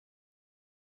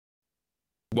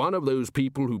One of those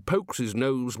people who pokes his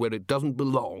nose where it doesn't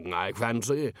belong, I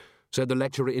fancy, said the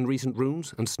lecturer in recent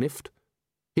rooms, and sniffed.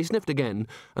 He sniffed again,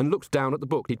 and looked down at the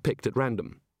book he'd picked at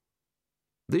random.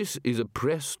 This is a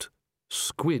pressed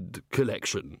squid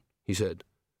collection, he said.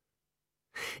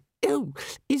 Oh,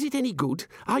 is it any good?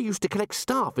 I used to collect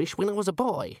starfish when I was a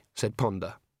boy, said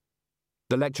Ponder.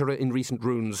 The lecturer in recent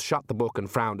rooms shut the book and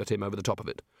frowned at him over the top of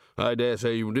it. I dare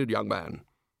say you did, young man.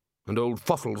 And old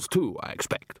fossils, too, I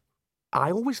expect.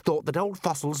 I always thought that old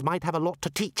fossils might have a lot to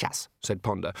teach us, said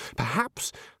Ponder.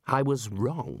 Perhaps I was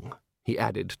wrong, he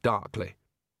added darkly.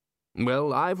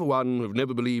 Well, I, for one, have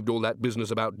never believed all that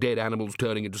business about dead animals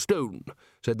turning into stone,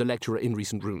 said the lecturer in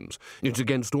recent rooms. It's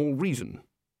against all reason.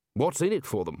 What's in it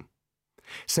for them?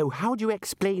 So how do you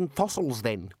explain fossils,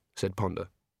 then? Said Ponder.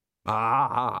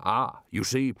 You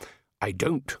see, I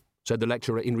don't, said the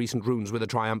lecturer in recent rooms with a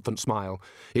triumphant smile.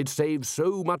 It saves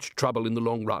so much trouble in the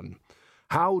long run.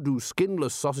 How do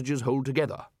skinless sausages hold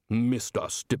together, Mr.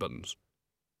 Stibbons?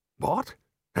 What?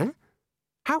 Huh?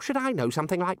 How should I know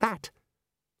something like that?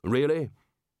 Really?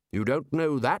 You don't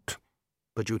know that?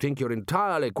 But you think you're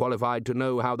entirely qualified to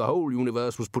know how the whole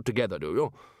universe was put together, do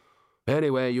you?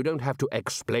 Anyway, you don't have to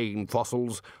explain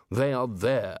fossils. They are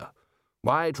there.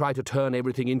 Why try to turn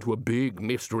everything into a big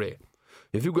mystery?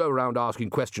 If you go around asking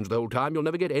questions the whole time, you'll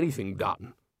never get anything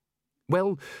done.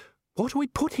 Well, what are we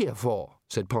put here for?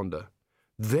 Said Ponder.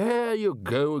 There you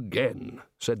go again,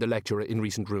 said the lecturer in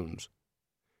recent rooms.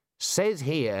 Says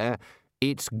here,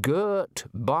 it's girt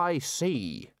by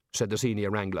sea, said the senior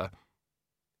wrangler.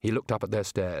 He looked up at their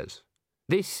stares.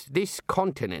 This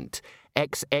continent,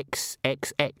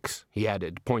 XXXX, he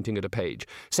added, pointing at a page,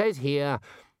 says here,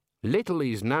 little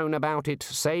is known about it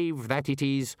save that it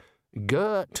is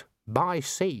girt by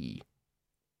sea.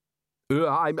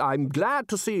 I'm glad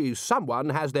to see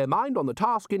someone has their mind on the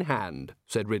task in hand,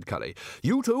 said Ridcully.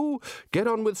 You two, get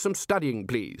on with some studying,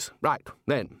 please. Right,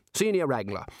 then, senior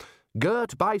wrangler.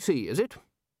 Girt by sea, is it?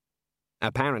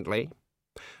 Apparently.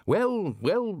 Well,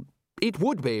 it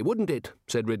would be, wouldn't it?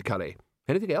 Said Ridcully.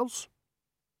 Anything else?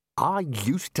 I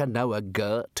used to know a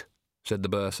girt, said the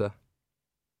bursar.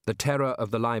 The terror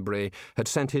of the library had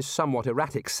sent his somewhat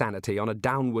erratic sanity on a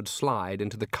downward slide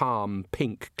into the calm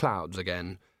pink clouds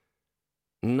again.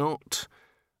 Not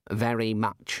very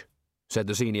much, said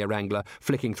the senior wrangler,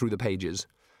 flicking through the pages.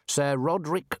 Sir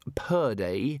Roderick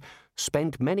Purday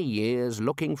spent many years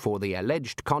looking for the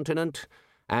alleged continent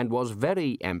and was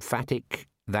very emphatic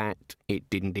that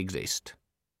it didn't exist.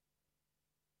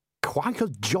 Quite a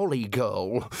jolly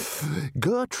girl.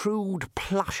 Gertrude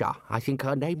Plusher, I think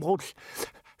her name was.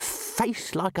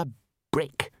 Face like a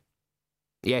brick.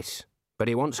 Yes, but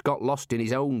he once got lost in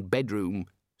his own bedroom,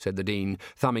 said the Dean,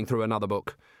 thumbing through another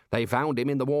book. They found him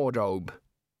in the wardrobe.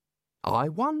 I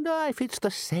wonder if it's the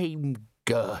same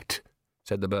Gert,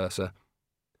 said the bursar.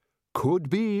 Could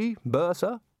be,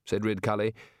 bursar, said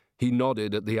Ridcully. He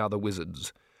nodded at the other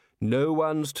wizards. No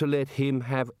one's to let him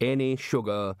have any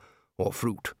sugar or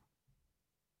fruit.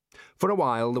 For a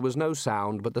while there was no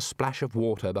sound but the splash of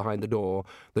water behind the door,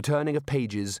 the turning of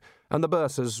pages, and the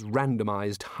bursar's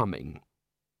randomised humming.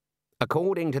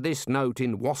 According to this note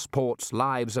in Wasport's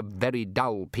Lives of Very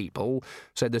Dull People,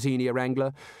 said the senior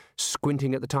wrangler,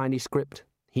 squinting at the tiny script,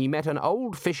 he met an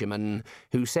old fisherman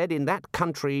who said in that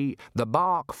country the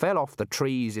bark fell off the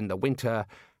trees in the winter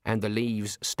and the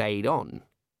leaves stayed on.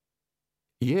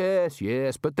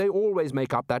 Yes, but they always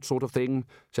make up that sort of thing,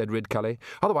 said Ridcully.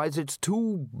 Otherwise it's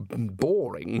too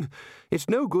boring. It's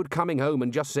no good coming home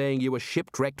and just saying you were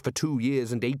shipwrecked for 2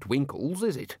 years and 8 winkles,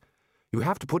 is it? You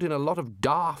have to put in a lot of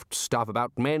daft stuff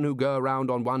about men who go around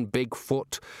on one big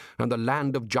foot and the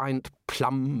land of giant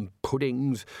plum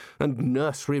puddings and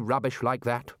nursery rubbish like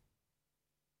that.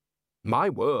 My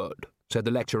word, said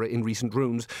the lecturer in recent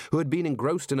rooms, who had been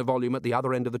engrossed in a volume at the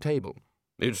other end of the table.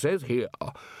 It says here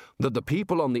that the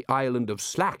people on the island of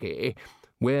Slacky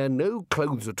wear no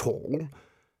clothes at all,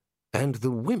 and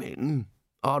the women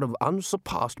are of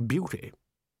unsurpassed beauty.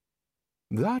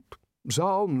 That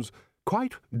sounds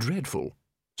quite dreadful,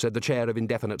 said the chair of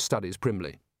indefinite studies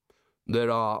primly. There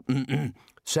are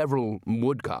several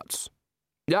woodcuts.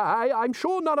 I'm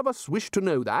sure none of us wish to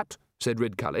know that, said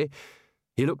Ridcully.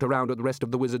 He looked around at the rest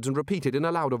of the wizards and repeated in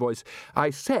a louder voice, I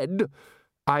said,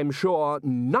 I'm sure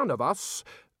none of us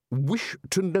wish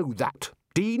to know that.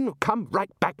 Dean, come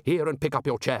right back here and pick up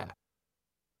your chair.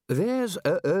 There's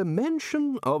a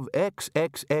mention of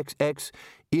XXXX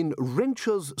in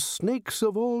Wrencher's Snakes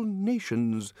of All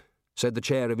Nations, said the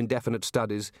chair of indefinite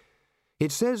studies.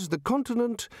 It says the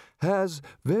continent has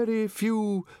very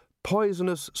few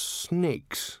poisonous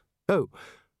snakes. Oh,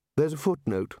 there's a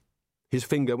footnote. His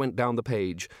finger went down the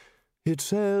page. It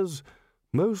says,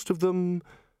 Most of them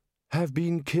have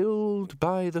been killed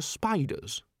by the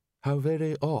spiders. How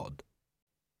very odd.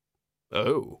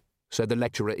 Oh, said the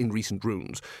lecturer in recent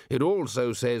runes. It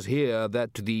also says here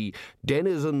that the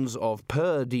denizens of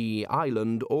Purdy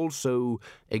Island also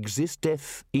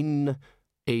existeth in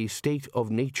a state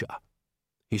of nature.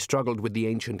 He struggled with the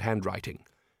ancient handwriting.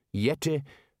 Yet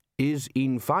is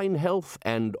in fine health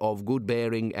and of good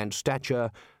bearing and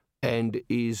stature, and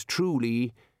is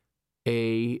truly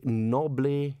a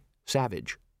noble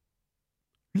savage.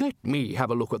 Let me have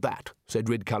a look at that, said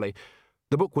Ridcully.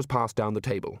 The book was passed down the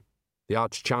table. The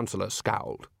Arch-Chancellor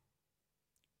scowled.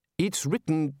 It's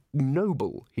written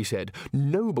noble, he said.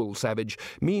 Noble savage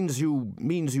means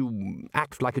you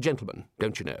act like a gentleman,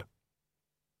 don't you know?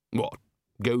 What?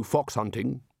 Go fox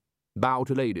hunting? Bow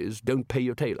to ladies? Don't pay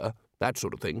your tailor? That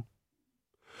sort of thing.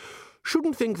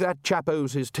 Shouldn't think that chap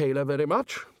owes his tailor very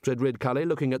much, said Ridcully,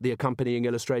 looking at the accompanying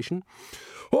illustration.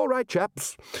 All right,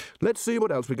 chaps, let's see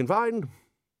what else we can find.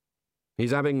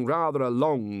 He's having rather a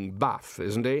long bath,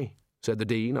 isn't he? Said the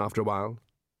Dean after a while.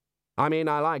 I mean,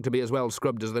 I like to be as well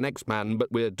scrubbed as the next man,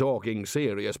 but we're talking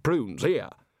serious prunes here.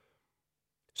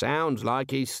 Sounds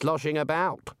like he's sloshing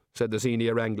about, said the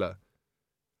senior wrangler.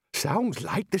 Sounds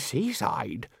like the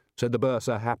seaside, said the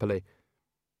bursar happily.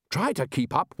 Try to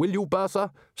keep up, will you, bursar?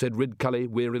 Said Ridcully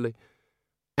wearily.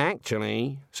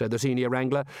 Actually, said the senior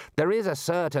wrangler, there is a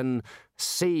certain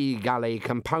sea-gully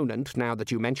component now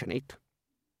that you mention it.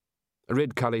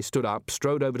 Ridcully stood up,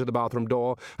 strode over to the bathroom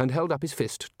door, and held up his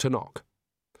fist to knock.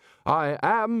 I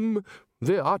am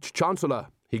the Arch-Chancellor,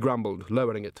 he grumbled,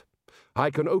 lowering it.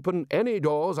 I can open any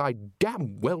doors I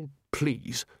damn well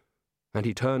please. And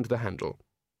he turned the handle.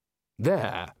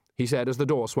 There, he said as the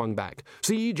door swung back.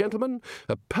 See, gentlemen,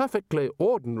 a perfectly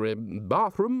ordinary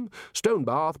bathroom, stone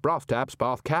bath, brass taps,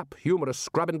 bath cap, humorous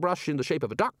scrubbing brush in the shape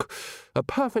of a duck. A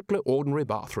perfectly ordinary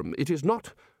bathroom. It is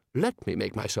not, let me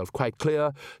make myself quite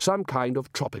clear, some kind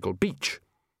of tropical beach.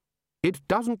 It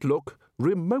doesn't look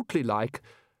remotely like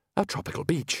a tropical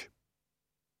beach.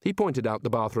 He pointed out the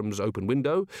bathroom's open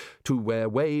window to where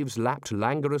waves lapped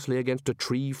languorously against a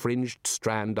tree-fringed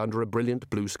strand under a brilliant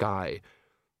blue sky.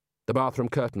 The bathroom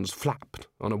curtains flapped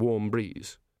on a warm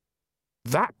breeze.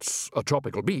 That's a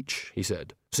tropical beach, he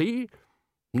said. See?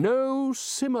 No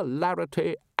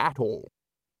similarity at all.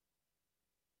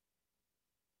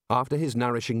 After his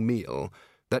nourishing meal,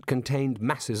 that contained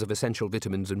masses of essential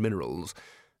vitamins and minerals,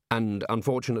 and,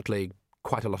 unfortunately,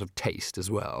 quite a lot of taste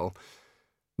as well,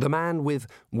 the man with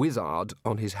Wizard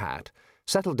on his hat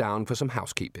settled down for some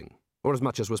housekeeping, or as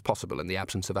much as was possible in the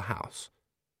absence of a house.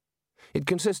 It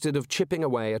consisted of chipping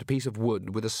away at a piece of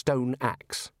wood with a stone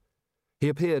axe. He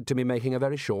appeared to be making a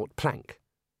very short plank,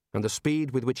 and the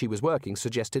speed with which he was working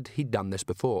suggested he'd done this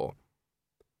before.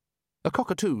 A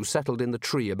cockatoo settled in the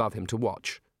tree above him to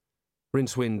watch.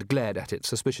 Rincewind glared at it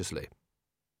suspiciously.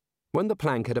 When the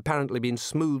plank had apparently been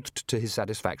smoothed to his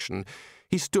satisfaction,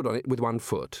 he stood on it with one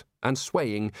foot, and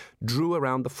swaying, drew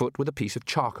around the foot with a piece of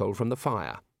charcoal from the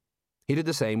fire. He did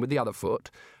the same with the other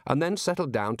foot, and then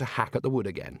settled down to hack at the wood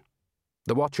again.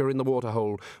 The watcher in the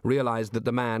waterhole realized that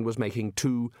the man was making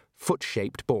 2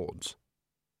 foot-shaped boards.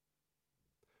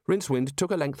 Rincewind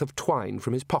took a length of twine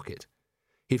from his pocket.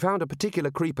 He found a particular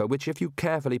creeper which, if you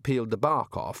carefully peeled the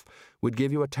bark off, would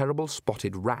give you a terrible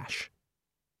spotted rash.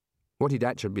 What he'd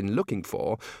actually been looking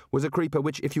for was a creeper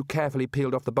which, if you carefully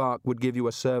peeled off the bark, would give you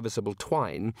a serviceable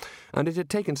twine, and it had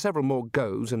taken several more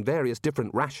goes and various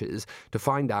different rashes to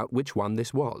find out which one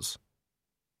this was.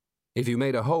 If you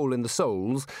made a hole in the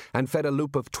soles and fed a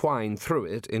loop of twine through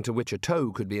it into which a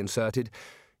toe could be inserted,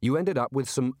 you ended up with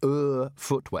some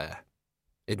footwear.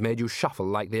 It made you shuffle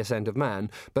like the ascent of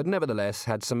man, but nevertheless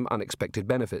had some unexpected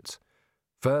benefits.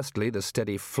 Firstly, the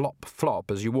steady flop-flop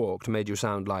as you walked made you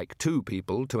sound like 2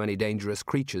 people to any dangerous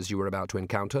creatures you were about to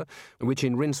encounter, which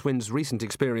in Rincewind's recent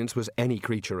experience was any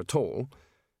creature at all.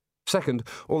 Second,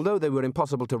 although they were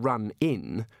impossible to run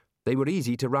in, they were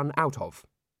easy to run out of,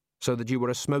 so that you were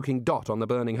a smoking dot on the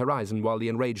burning horizon while the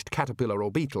enraged caterpillar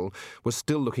or beetle was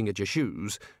still looking at your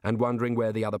shoes and wondering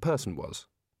where the other person was.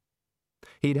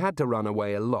 He'd had to run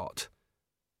away a lot.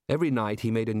 Every night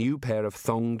he made a new pair of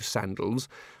thonged sandals,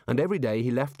 and every day he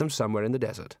left them somewhere in the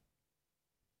desert.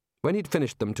 When he'd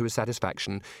finished them to his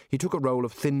satisfaction, he took a roll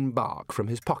of thin bark from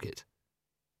his pocket.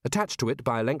 Attached to it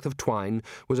by a length of twine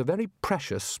was a very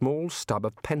precious small stub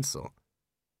of pencil.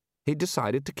 He'd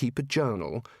decided to keep a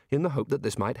journal in the hope that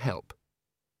this might help.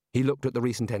 He looked at the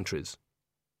recent entries.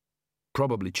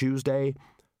 Probably Tuesday,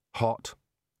 hot,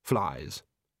 flies.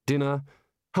 Dinner,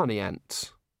 honey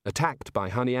ants. Attacked by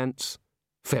honey ants,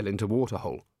 fell into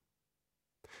waterhole.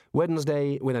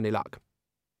 Wednesday, with any luck.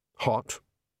 Hot,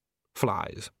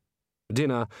 flies.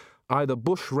 Dinner, either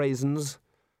bush raisins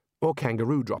or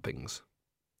kangaroo droppings.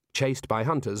 Chased by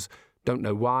hunters, don't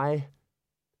know why,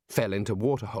 fell into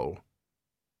waterhole.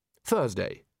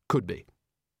 Thursday, could be.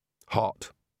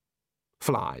 Hot.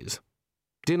 Flies.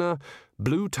 Dinner,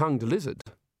 blue-tongued lizard.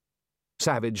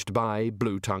 Savaged by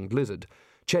blue-tongued lizard.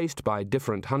 Chased by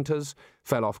different hunters,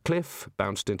 fell off cliff,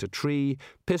 bounced into tree,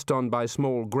 pissed on by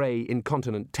small grey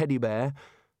incontinent teddy bear,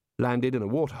 landed in a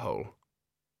waterhole.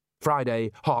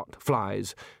 Friday, hot,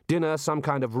 flies. Dinner, some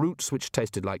kind of roots which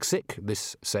tasted like sick,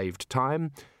 this saved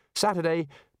time. Saturday,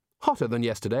 hotter than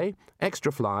yesterday,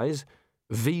 extra flies,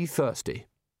 thirsty.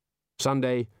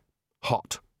 Sunday,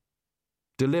 hot.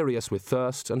 Delirious with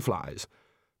thirst and flies.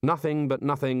 Nothing but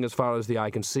nothing as far as the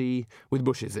eye can see, with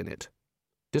bushes in it.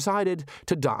 Decided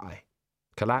to die.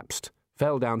 Collapsed,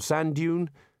 fell down sand dune,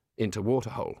 into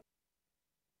waterhole.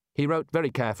 He wrote very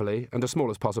carefully, and as small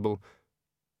as possible,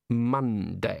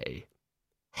 Monday.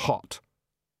 Hot.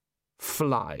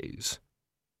 Flies.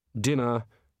 Dinner,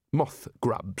 moth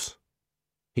grubs.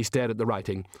 He stared at the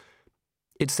writing.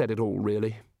 It said it all,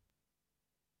 really.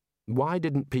 Why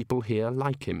didn't people here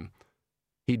like him?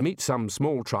 He'd meet some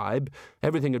small tribe,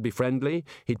 everything would be friendly,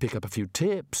 he'd pick up a few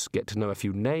tips, get to know a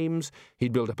few names,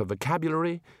 he'd build up a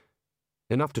vocabulary,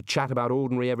 enough to chat about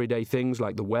ordinary everyday things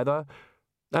like the weather,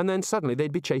 and then suddenly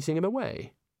they'd be chasing him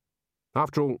away.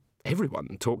 After all,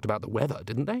 everyone talked about the weather,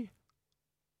 didn't they?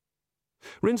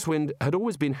 Rincewind had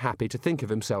always been happy to think of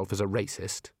himself as a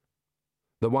racist.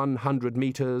 The 100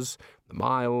 metres, the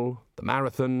mile, the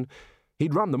marathon,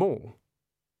 he'd run them all.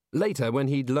 Later, when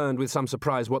he'd learned with some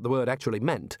surprise what the word actually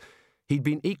meant, he'd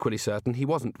been equally certain he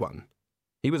wasn't one.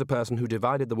 He was a person who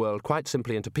divided the world quite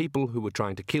simply into people who were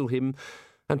trying to kill him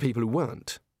and people who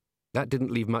weren't. That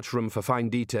didn't leave much room for fine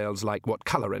details like what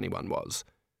colour anyone was.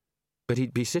 But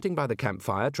he'd be sitting by the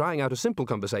campfire, trying out a simple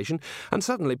conversation, and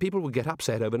suddenly people would get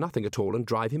upset over nothing at all and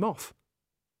drive him off.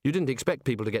 You didn't expect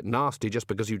people to get nasty just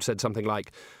because you'd said something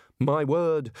like, "My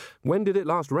word, when did it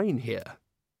last rain here?"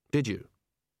 Did you?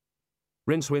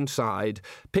 Rincewind sighed,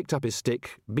 picked up his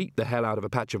stick, beat the hell out of a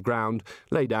patch of ground,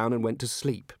 lay down and went to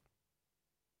sleep.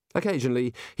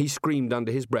 Occasionally he screamed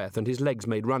under his breath and his legs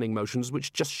made running motions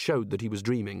which just showed that he was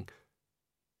dreaming.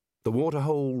 The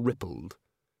waterhole rippled.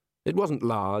 It wasn't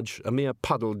large, a mere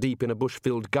puddle deep in a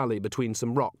bush-filled gully between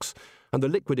some rocks, and the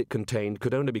liquid it contained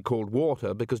could only be called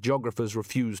water because geographers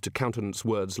refused to countenance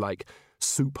words like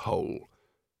soup hole.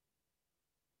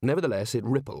 Nevertheless, it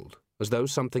rippled, as though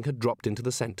something had dropped into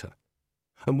the centre.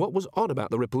 And what was odd about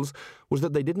the ripples was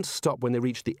that they didn't stop when they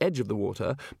reached the edge of the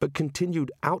water, but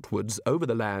continued outwards over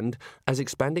the land as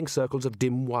expanding circles of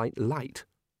dim white light.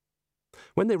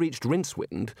 When they reached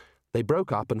Rincewind, they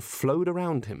broke up and flowed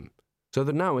around him, so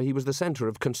that now he was the centre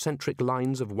of concentric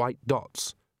lines of white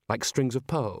dots, like strings of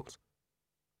pearls.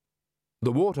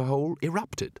 The waterhole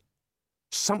erupted.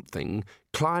 Something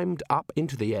climbed up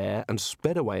into the air and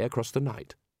sped away across the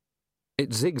night.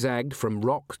 It zigzagged from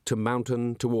rock to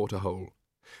mountain to waterhole,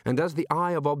 and as the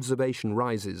eye of observation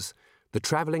rises, the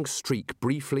travelling streak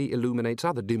briefly illuminates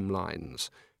other dim lines,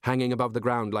 hanging above the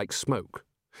ground like smoke.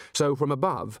 So from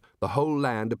above, the whole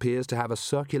land appears to have a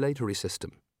circulatory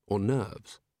system, or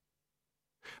nerves.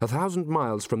 1,000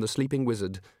 miles from the sleeping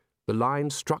wizard, the line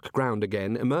struck ground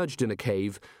again, emerged in a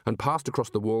cave, and passed across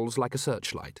the walls like a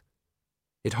searchlight.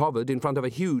 It hovered in front of a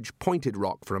huge pointed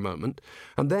rock for a moment,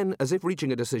 and then, as if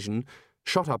reaching a decision,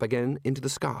 shot up again into the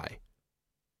sky.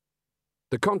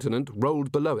 The continent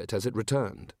rolled below it as it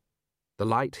returned. The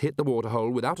light hit the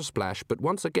waterhole without a splash, but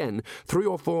once again 3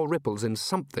 or 4 ripples in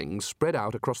something spread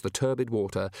out across the turbid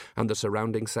water and the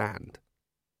surrounding sand.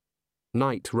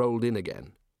 Night rolled in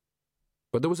again.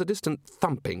 But there was a distant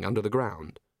thumping under the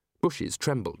ground. Bushes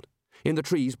trembled. In the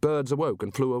trees birds awoke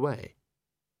and flew away.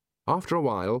 After a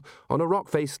while, on a rock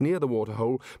face near the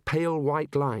waterhole, pale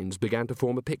white lines began to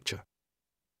form a picture.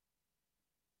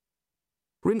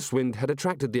 Rincewind had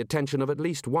attracted the attention of at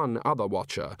least one other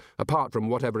watcher, apart from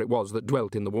whatever it was that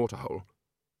dwelt in the waterhole.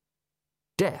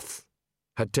 Death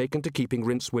had taken to keeping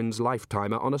Rincewind's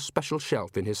lifetimer on a special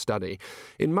shelf in his study,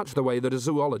 in much the way that a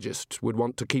zoologist would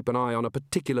want to keep an eye on a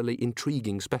particularly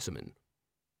intriguing specimen.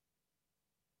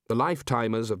 The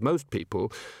lifetimers of most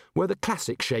people were the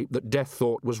classic shape that Death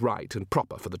thought was right and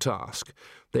proper for the task.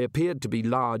 They appeared to be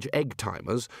large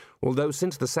egg-timers, although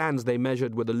since the sands they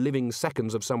measured were the living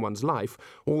seconds of someone's life,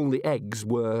 all the eggs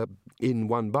were in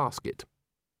one basket.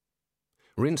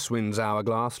 Rincewind's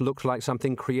hourglass looked like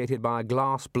something created by a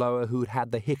glass blower who'd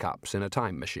had the hiccups in a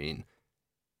time machine.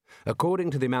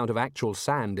 According to the amount of actual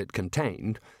sand it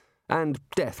contained, and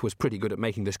Death was pretty good at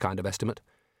making this kind of estimate,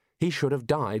 he should have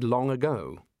died long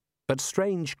ago. But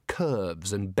strange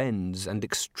curves and bends and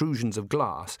extrusions of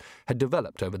glass had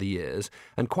developed over the years,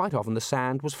 and quite often the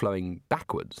sand was flowing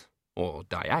backwards, or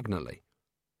diagonally.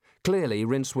 Clearly,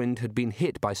 Rincewind had been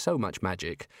hit by so much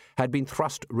magic, had been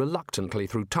thrust reluctantly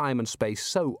through time and space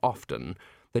so often,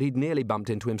 that he'd nearly bumped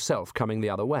into himself coming the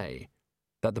other way,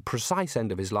 that the precise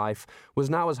end of his life was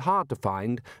now as hard to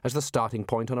find as the starting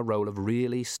point on a roll of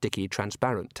really sticky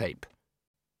transparent tape.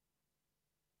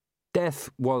 Death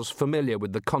was familiar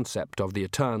with the concept of the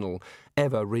eternal,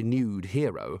 ever-renewed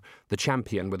hero, the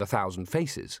champion with 1,000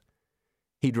 faces.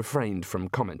 He'd refrained from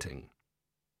commenting.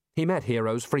 He met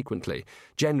heroes frequently,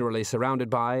 generally surrounded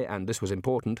by, and this was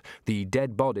important, the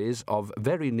dead bodies of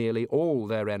very nearly all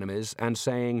their enemies, and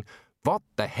saying, "What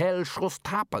the hell just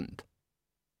happened?"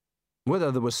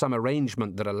 Whether there was some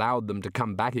arrangement that allowed them to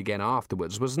come back again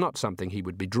afterwards was not something he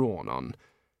would be drawn on.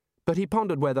 But he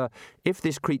pondered whether, if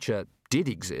this creature did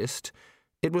exist,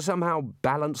 it was somehow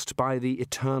balanced by the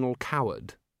eternal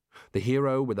coward, the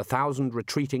hero with 1,000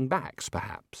 retreating backs,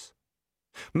 perhaps.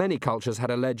 Many cultures had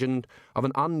a legend of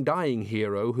an undying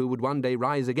hero who would one day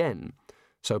rise again,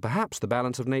 so perhaps the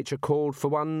balance of nature called for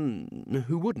one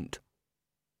who wouldn't.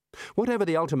 Whatever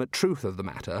the ultimate truth of the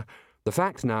matter, the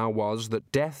fact now was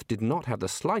that Death did not have the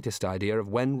slightest idea of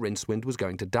when Rincewind was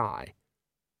going to die.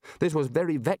 This was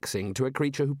very vexing to a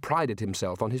creature who prided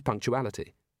himself on his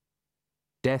punctuality.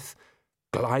 Death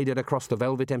glided across the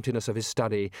velvet emptiness of his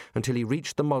study until he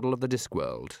reached the model of the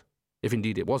Discworld, if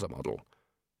indeed it was a model.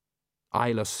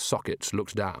 Eyeless sockets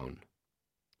looked down.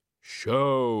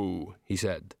 "Show," he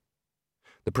said.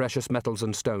 The precious metals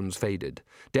and stones faded.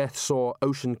 Death saw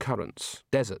ocean currents,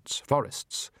 deserts,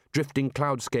 forests, drifting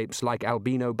cloudscapes like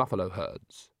albino buffalo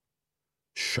herds.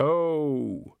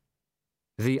 "Show."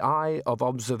 The eye of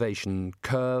observation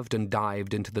curved and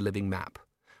dived into the living map,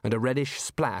 and a reddish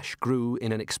splash grew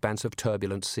in an expanse of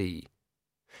turbulent sea.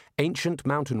 Ancient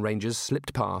mountain ranges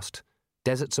slipped past,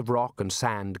 deserts of rock and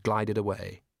sand glided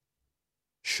away.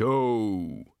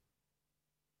 "Show."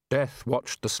 Death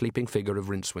watched the sleeping figure of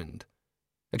Rincewind.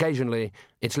 Occasionally,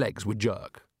 its legs would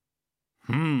jerk.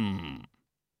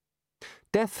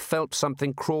 Death felt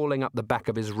something crawling up the back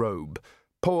of his robe,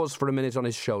 pause for a minute on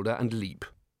his shoulder, and leap.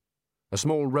 A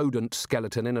small rodent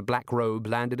skeleton in a black robe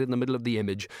landed in the middle of the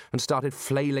image and started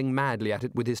flailing madly at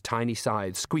it with his tiny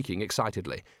sides, squeaking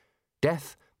excitedly.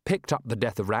 Death picked up the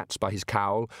Death of Rats by his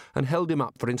cowl and held him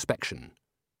up for inspection.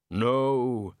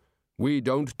 "No, we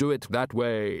don't do it that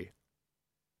way."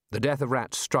 The Death of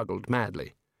Rats struggled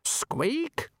madly.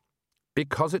 "Squeak?"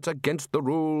 "Because it's against the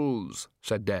rules,"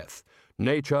 said Death.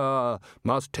 "Nature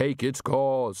must take its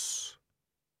course."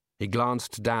 He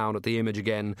glanced down at the image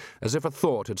again, as if a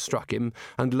thought had struck him,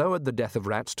 and lowered the Death of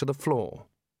Rats to the floor.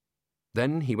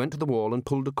 Then he went to the wall and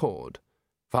pulled a cord.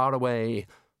 Far away,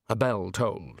 a bell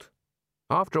tolled.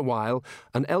 After a while,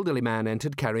 an elderly man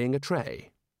entered carrying a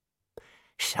tray.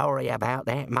 "Sorry about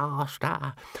that,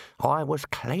 Master. I was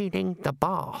cleaning the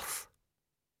bath."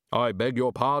 "I beg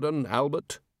your pardon,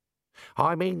 Albert?"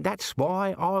 "I mean, that's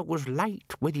why I was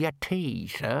late with your tea,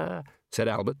 sir," said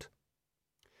Albert.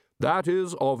 "That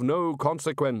is of no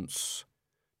consequence.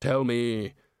 Tell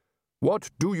me, what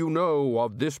do you know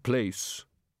of this place?"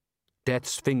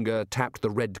 Death's finger tapped the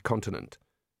red continent.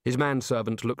 His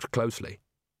manservant looked closely.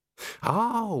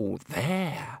 "Oh,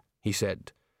 there," he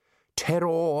said.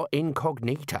 "Terra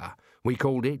incognita, we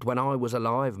called it when I was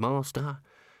alive, Master.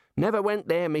 Never went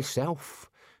there myself.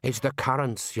 It's the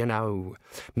currents, you know.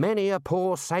 Many a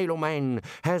poor sailorman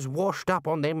has washed up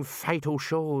on them fatal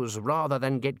shores rather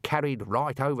than get carried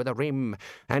right over the rim,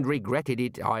 and regretted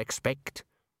it, I expect.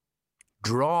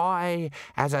 Dry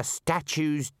as a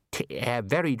statue's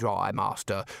very dry,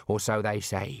 Master, or so they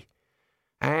say.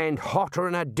 And hotter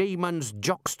than a demon's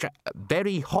jockstrap,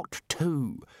 very hot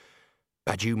too.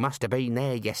 But you must have been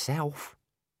there yourself."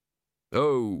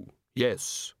 "Oh,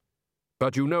 yes.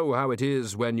 But you know how it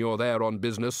is when you're there on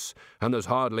business, and there's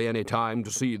hardly any time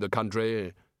to see the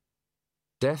country."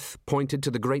 Death pointed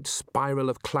to the great spiral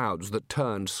of clouds that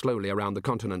turned slowly around the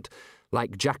continent,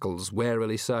 like jackals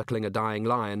warily circling a dying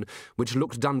lion, which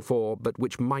looked done for, but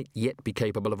which might yet be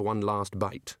capable of one last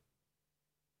bite.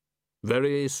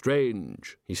 "Very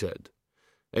strange," he said.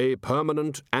 "A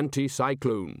permanent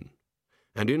anticyclone.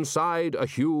 And inside a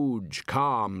huge,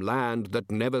 calm land that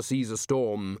never sees a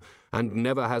storm and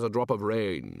never has a drop of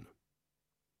rain."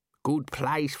 "Good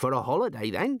place for a holiday,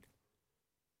 then."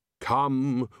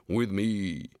 "Come with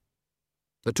me."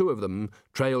 The two of them,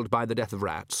 trailed by the Death of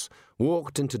Rats,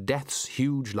 walked into Death's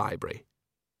huge library.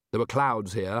 There were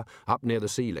clouds here, up near the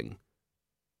ceiling.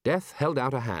 Death held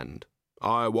out a hand.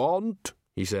 "I want,"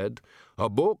 he said, "a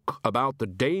book about the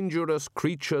dangerous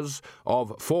creatures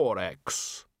of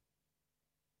 4X.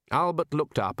 Albert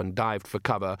looked up and dived for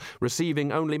cover,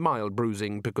 receiving only mild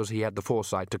bruising because he had the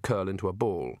foresight to curl into a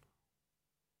ball.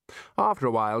 After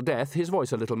a while, Death, his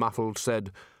voice a little muffled,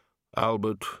 said,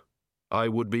 "Albert, I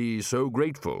would be so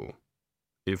grateful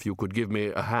if you could give me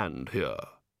a hand here."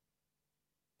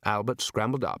 Albert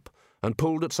scrambled up and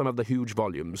pulled at some of the huge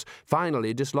volumes,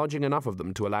 finally dislodging enough of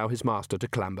them to allow his master to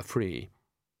clamber free.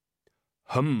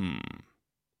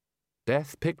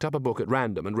 Death picked up a book at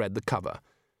random and read the cover.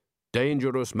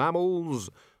 "Dangerous mammals,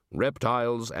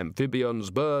 reptiles,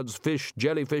 amphibians, birds, fish,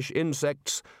 jellyfish,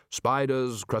 insects,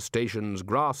 spiders, crustaceans,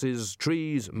 grasses,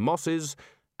 trees, mosses,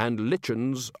 and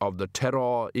lichens of the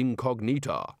terra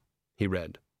incognita," he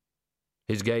read.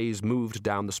 His gaze moved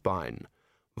down the spine.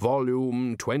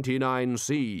 "Volume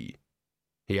 29C,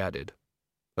 he added.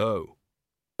 "Oh,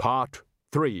 Part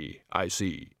 3, I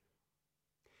see."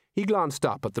 He glanced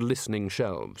up at the listening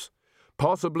shelves.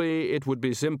 "Possibly it would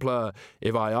be simpler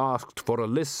if I asked for a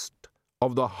list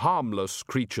of the harmless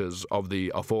creatures of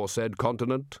the aforesaid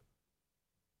continent."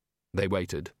 They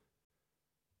waited.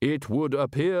 "It would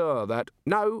appear that—"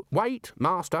 "No, wait,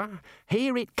 master.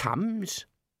 Here it comes."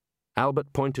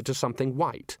 Albert pointed to something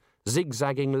white,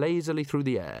 zigzagging lazily through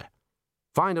the air.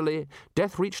 Finally,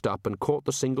 Death reached up and caught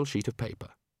the single sheet of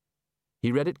paper.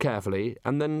 He read it carefully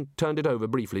and then turned it over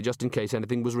briefly just in case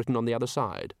anything was written on the other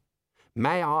side.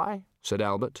 "May I?" said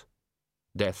Albert.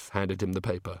 Death handed him the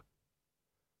paper.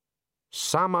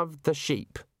 "Some of the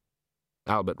sheep,"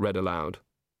 Albert read aloud.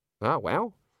 "Oh,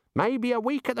 well, maybe a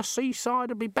week at the seaside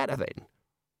would be better then."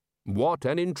 "What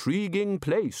an intriguing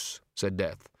place," said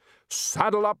Death.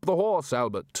 "Saddle up the horse,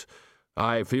 Albert.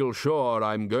 I feel sure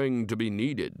I'm going to be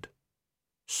needed."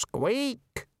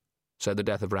 "Squeak," said the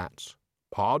Death of Rats.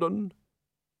 "Pardon?"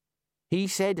 "He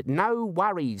said no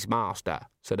worries, master,"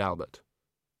 said Albert.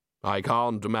 "I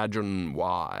can't imagine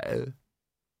why."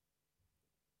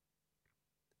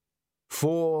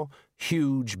 4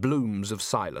 huge blooms of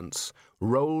silence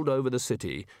rolled over the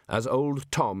city as old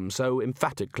Tom so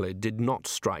emphatically did not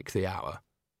strike the hour.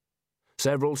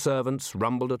 Several servants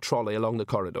rumbled a trolley along the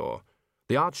corridor.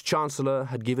 The Arch-Chancellor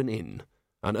had given in.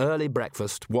 An early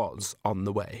breakfast was on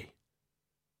the way.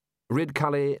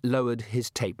 Ridcully lowered his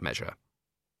tape measure.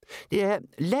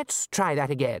 "Let's try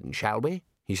that again, shall we?"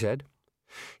 he said.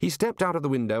 He stepped out of the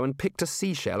window and picked a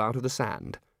seashell out of the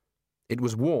sand. It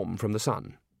was warm from the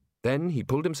sun. Then he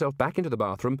pulled himself back into the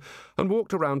bathroom and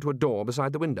walked around to a door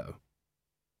beside the window.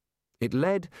 It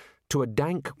led to a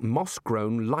dank,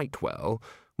 moss-grown light well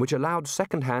which allowed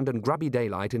second-hand and grubby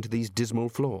daylight into these dismal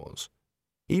floors.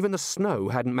 Even the snow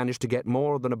hadn't managed to get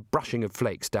more than a brushing of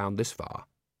flakes down this far.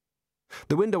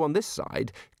 The window on this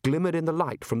side glimmered in the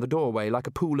light from the doorway like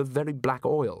a pool of very black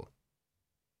oil.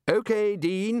 "Okay,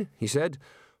 Dean," he said.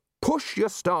 "Push your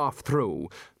staff through.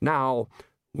 Now,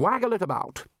 waggle it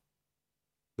about."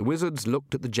 The wizards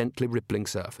looked at the gently rippling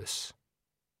surface.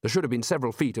 There should have been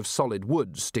several feet of solid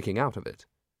wood sticking out of it.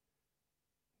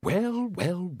 "Well,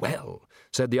 well, well,"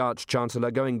 said the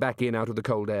Arch-Chancellor, going back in out of the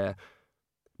cold air.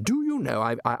 "Do you know,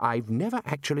 I've never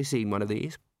actually seen one of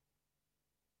these."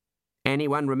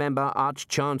 "Anyone remember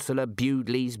Arch-Chancellor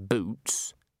Bewdley's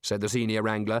boots?" said the senior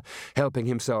wrangler, helping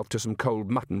himself to some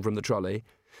cold mutton from the trolley.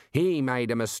 "He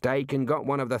made a mistake and got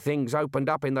one of the things opened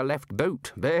up in the left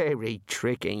boot. Very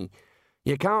tricky.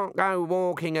 You can't go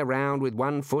walking around with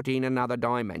one foot in another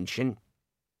dimension."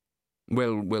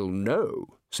 Well,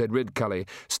 no," said Ridcully,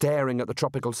 staring at the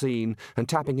tropical scene and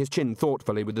tapping his chin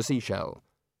thoughtfully with the seashell.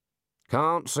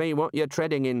 "Can't see what you're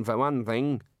treading in, for one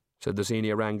thing," said the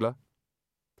senior wrangler.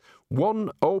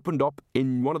 "One opened up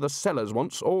in one of the cellars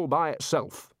once, all by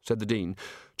itself," said the Dean.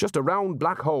 "Just a round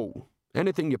black hole.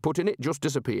 Anything you put in it just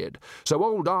disappeared. So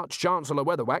old Arch-Chancellor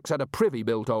Weatherwax had a privy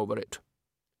built over it."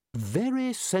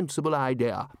 "Very sensible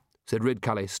idea," said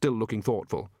Ridcully, still looking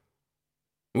thoughtful.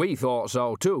 "We thought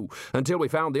so too, until we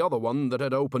found the other one that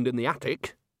had opened in the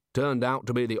attic. Turned out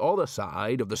to be the other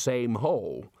side of the same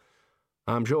hole.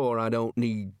 I'm sure I don't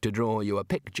need to draw you a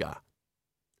picture."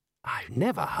 "I've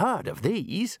never heard of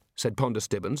these," said Ponder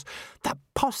Stibbons. "The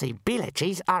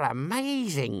possibilities are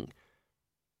amazing."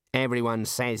 "Everyone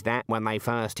says that when they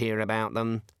first hear about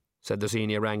them," said the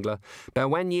senior wrangler. "But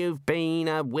when you've been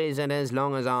a wizard as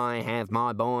long as I have,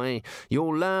 my boy,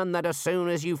 you'll learn that as soon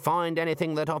as you find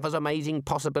anything that offers amazing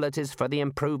possibilities for the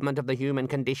improvement of the human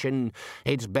condition,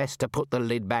 it's best to put the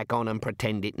lid back on and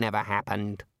pretend it never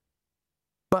happened."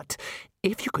 "But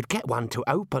if you could get one to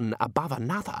open above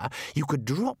another, you could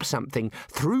drop something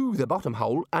through the bottom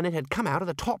hole and it'd come out of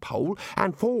the top hole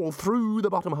and fall through the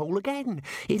bottom hole again.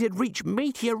 It'd reach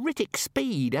meteoritic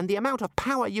speed, and the amount of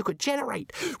power you could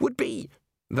generate would be—"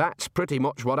 "That's pretty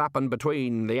much what happened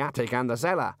between the attic and the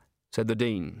cellar," said the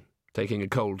Dean. taking a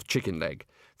cold chicken leg.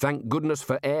 "Thank goodness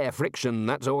for air friction,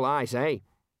 that's all I say."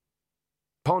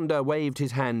 Ponder waved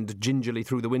his hand gingerly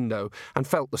through the window and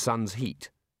felt the sun's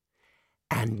heat.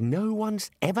 "And no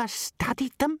one's ever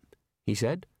studied them?" he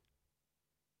said.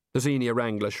 The senior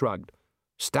wrangler shrugged.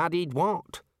 "Studied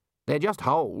what? They're just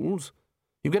holes.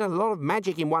 You get a lot of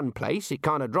magic in one place, it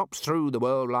kind of drops through the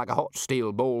world like a hot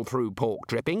steel ball through pork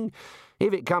dripping.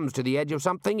 If it comes to the edge of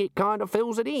something, it kind of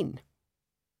fills it in."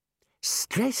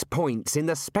 "Stress points in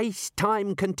the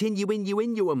space-time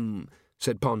continuum,"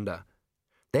 said Ponder.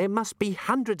 "There must be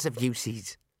hundreds of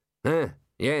uses."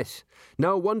 Yes.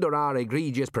 No wonder our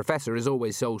egregious professor is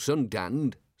always so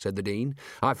suntanned," said the Dean.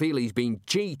 "I feel he's been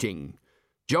cheating.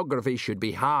 Geography should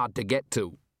be hard to get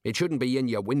to. It shouldn't be in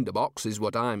your window box, is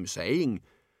what I'm saying.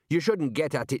 You shouldn't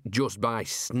get at it just by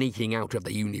sneaking out of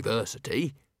the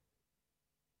university."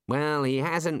 "Well, he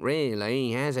hasn't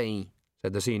really, has he?"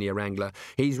 said the senior wrangler.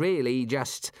 "He's really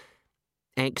just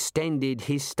extended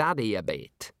his study a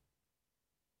bit."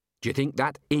 "Do you think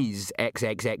that is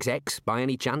XXXX by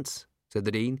any chance?" said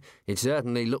the Dean. "It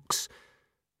certainly looks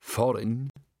foreign."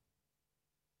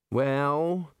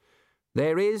 "Well,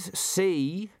 there is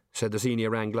C," said the senior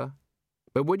wrangler.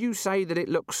 "But would you say that it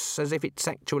looks as if it's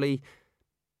actually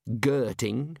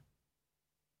girting?"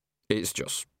 "It's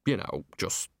just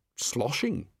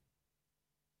sloshing."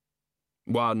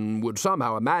 "One would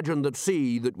somehow imagine that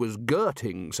C that was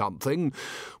girting something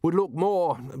would look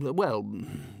more,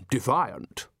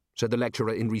 defiant," said the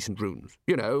lecturer in recent runes.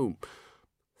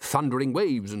 Thundering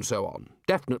waves and so on.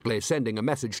 Definitely sending a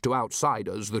message to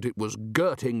outsiders that it was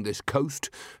girting this coast,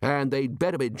 and they'd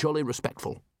better be jolly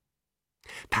respectful.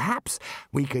 "Perhaps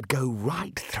we could go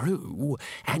right through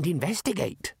and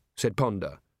investigate," said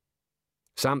Ponder.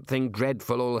 "Something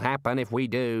dreadful'll happen if we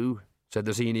do," said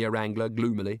the senior wrangler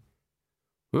gloomily.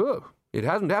 "Oh, it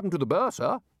hasn't happened to the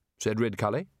bursar," said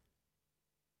Ridcully.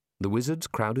 The wizards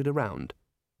crowded around.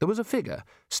 There was a figure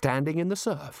standing in the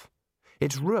surf.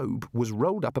 Its robe was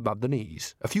rolled up above the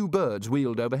knees. A few birds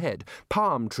wheeled overhead.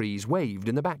 Palm trees waved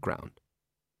in the background.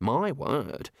 "My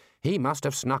word, he must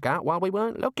have snuck out while we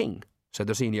weren't looking," said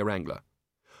the senior wrangler.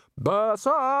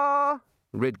 "Bursar!"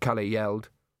 Ridcully yelled.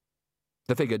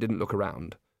 The figure didn't look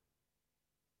around.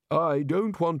 "I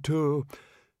don't want to,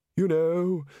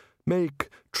 make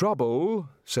trouble,"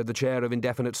 said the chair of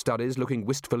indefinite studies, looking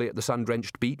wistfully at the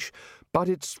sun-drenched beach, "but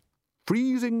it's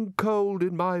freezing cold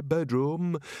in my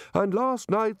bedroom, and last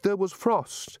night there was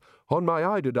frost on my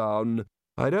eiderdown.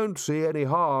 I don't see any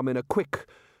harm in a quick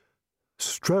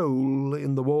stroll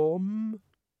in the warm."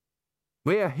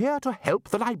 "We're here to help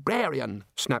the librarian,"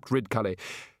 snapped Ridcully.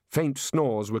 Faint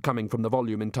snores were coming from the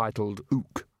volume entitled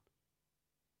Ook.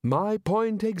 "My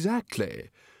point exactly.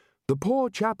 The poor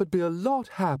chap would be a lot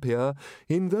happier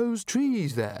in those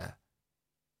trees there."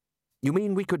 "You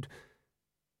mean we could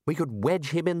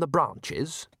wedge him in the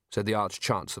branches?" said the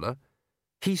Arch-Chancellor.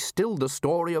 "He's still the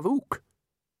story of Ook."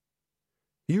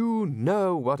 "You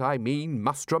know what I mean,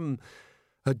 Mustrum.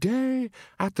 A day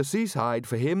at the seaside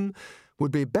for him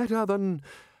would be better than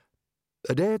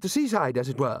a day at the seaside, as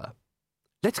it were.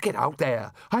 Let's get out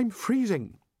there. I'm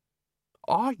freezing."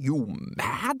 "Are you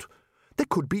mad? There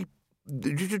could be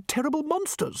terrible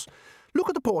monsters. Look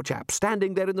at the poor chap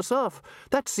standing there in the surf.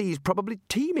 That sea's probably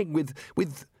teeming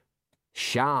with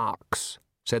sharks,"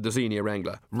 said the senior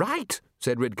wrangler. "Right,"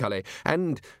 said Ridcully.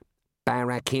 "And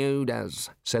barracudas,"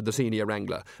 said the senior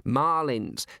wrangler.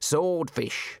 "Marlins,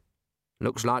 swordfish.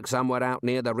 Looks like somewhere out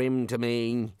near the rim to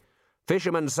me.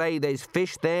 Fishermen say there's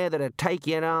fish there that'd take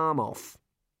your arm off."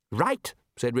 "Right,"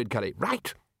 said Ridcully.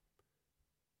 "Right."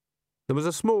 There was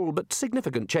a small but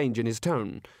significant change in his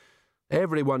tone.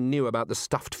 Everyone knew about the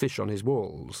stuffed fish on his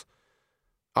walls.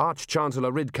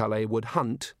 Arch-Chancellor Ridcully would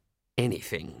hunt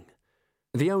anything.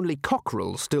 The only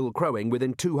cockerel still crowing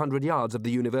within 200 yards of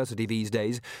the university these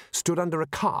days stood under a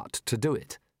cart to do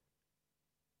it.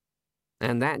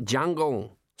 "And that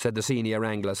jungle," said the senior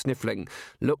wrangler, sniffling,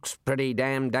 "looks pretty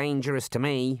damn dangerous to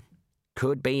me.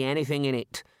 Could be anything in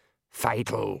it.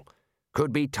 Fatal.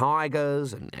 Could be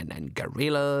tigers and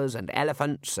gorillas and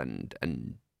elephants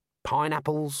and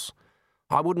pineapples.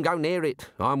 I wouldn't go near it.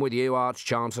 I'm with you,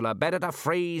 Arch-Chancellor. Better to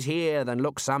freeze here than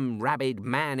look some rabid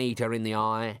man-eater in the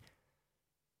eye."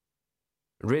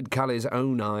 Ridcully's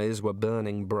own eyes were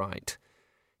burning bright.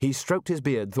 He stroked his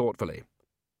beard thoughtfully.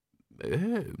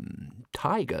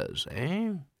 "Tigers,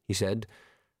 eh?" he said.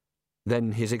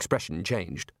 Then his expression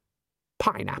changed.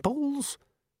 "Pineapples?"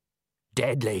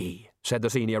 "Deadly," said the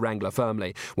senior wrangler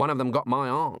firmly. "One of them got my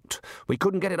aunt. We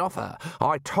couldn't get it off her.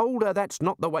 I told her that's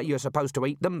not the way you're supposed to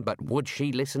eat them, but would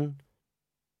she listen?"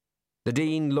 The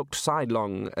Dean looked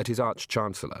sidelong at his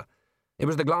Arch-Chancellor. It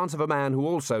was the glance of a man who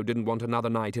also didn't want another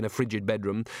night in a frigid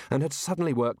bedroom and had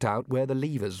suddenly worked out where the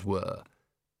levers were.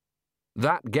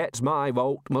 "That gets my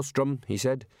vote, Mustrum," he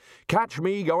said. "Catch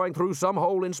me going through some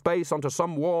hole in space onto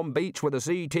some warm beach with a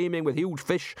sea teeming with huge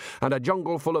fish and a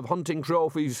jungle full of hunting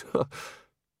trophies."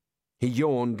 He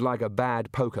yawned like a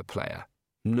bad poker player.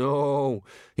 "No,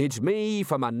 it's me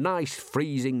for my nice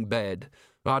freezing bed.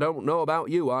 I don't know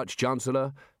about you,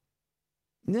 Arch-Chancellor."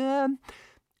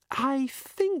 I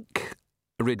think,"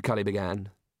 Ridcully began.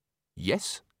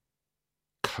 "Yes?"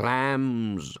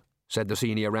 "Clams," said the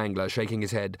senior wrangler, shaking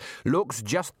his head. "Looks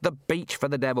just the beach for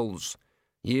the devils.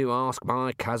 You ask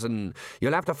my cousin.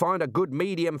 You'll have to find a good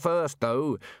medium first,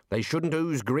 though. They shouldn't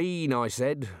ooze green, I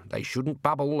said. They shouldn't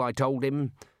bubble, I told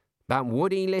him. But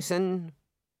would he listen?"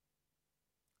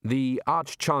 The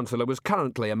Arch-Chancellor was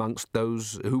currently amongst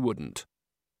those who wouldn't.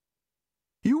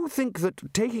 "You think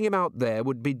that taking him out there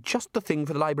would be just the thing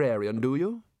for the librarian, do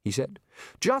you?" he said.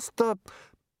 "Just the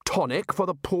tonic for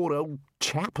the poor old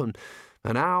chap, and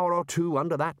an hour or two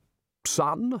under that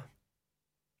sun?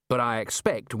 But I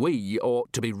expect we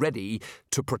ought to be ready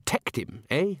to protect him,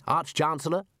 eh,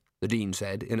 Arch-Chancellor?" the Dean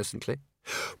said innocently.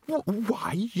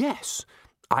 "Why, yes.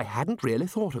 I hadn't really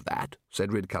thought of that,"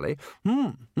 said Ridcully.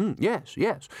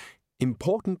 Yes.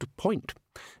 Important point.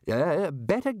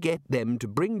 Better get them to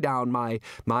bring down my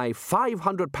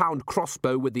 500-pound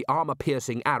crossbow with the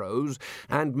armour-piercing arrows,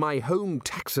 and my home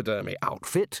taxidermy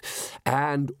outfit,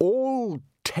 and all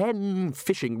 10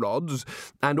 fishing rods,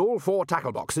 and all 4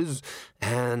 tackle boxes,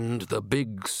 and the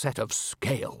big set of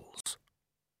scales.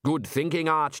 "Good thinking,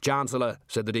 Arch-Chancellor,"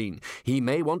 said the Dean. "He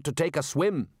may want to take a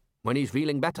swim when he's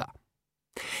feeling better."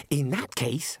 "In that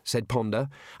case," said Ponder,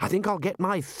 "I think I'll get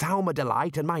my Thalma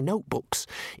Delight and my notebooks.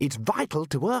 It's vital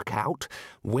to work out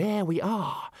where we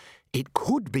are. It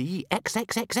could be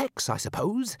XXXX, I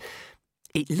suppose.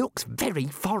 It looks very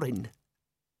foreign."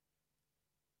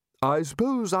 "I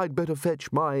suppose I'd better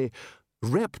fetch my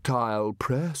reptile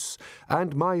press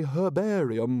and my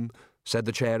herbarium," said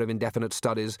the chair of indefinite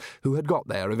studies, who had got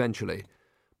there eventually.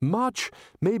 "Much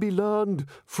may be learned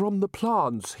from the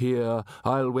plants here,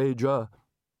 I'll wager."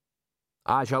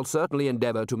 "I shall certainly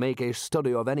endeavour to make a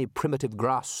study of any primitive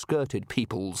grass-skirted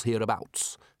peoples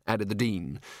hereabouts," added the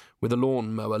Dean, with a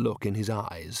lawn-mower look in his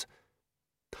eyes.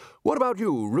 "What about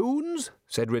you, runes?"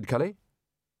 said Ridcully.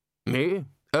 "Me?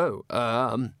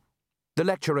 The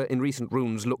lecturer in recent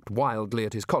runes looked wildly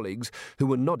at his colleagues, who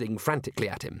were nodding frantically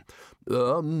at him.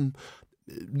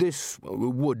 This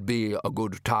would be a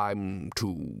good time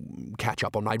to catch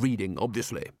up on my reading,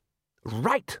 obviously."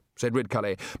 "Right," said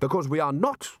Ridcully, "because we are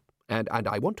not, and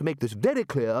I want to make this very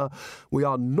clear, we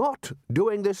are not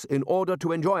doing this in order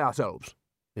to enjoy ourselves.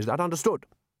 Is that understood?"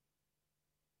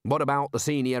 "What about the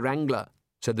senior wrangler?"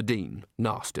 said the Dean,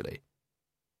 nastily.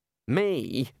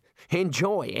 "Me?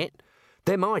 Enjoy it?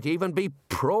 There might even be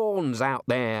prawns out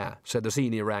there," said the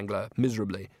senior wrangler,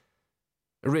 miserably.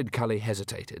 Ridcully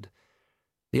hesitated.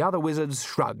 The other wizards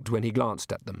shrugged when he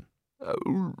glanced at them.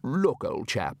 "Look, old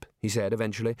chap," he said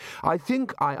eventually, "I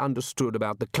think I understood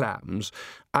about the clams,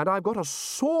 and I've got a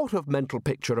sort of mental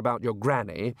picture about your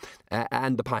granny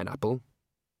and the pineapple.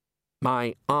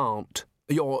 My aunt,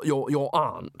 your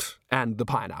aunt and the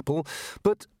pineapple,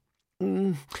 but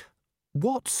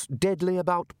what's deadly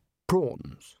about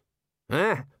prawns?"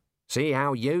 "See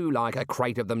how you like a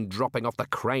crate of them dropping off the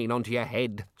crane onto your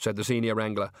head," said the senior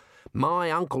wrangler.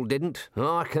 "My uncle didn't,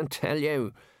 I can tell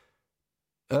you."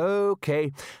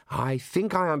 "OK, I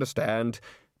think I understand.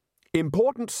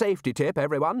 Important safety tip,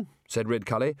 everyone," said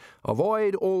Ridcully.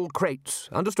 "Avoid all crates,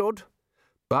 understood?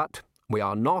 But we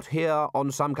are not here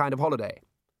on some kind of holiday.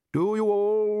 Do you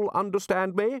all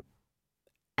understand me?"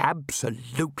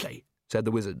 "Absolutely," said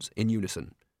the wizards in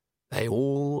unison. They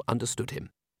all understood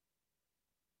him.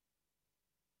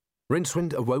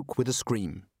 Rincewind awoke with a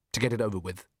scream, to get it over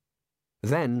with.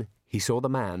 Then he saw the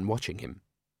man watching him.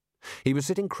 He was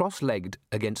sitting cross-legged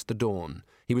against the dawn.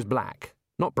 He was black,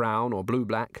 not brown or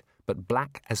blue-black, but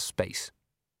black as space.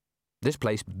 This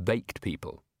place baked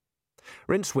people.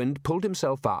 Rincewind pulled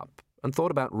himself up and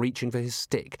thought about reaching for his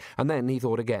stick, and then he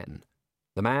thought again.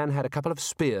 The man had a couple of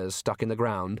spears stuck in the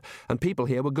ground, and people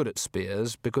here were good at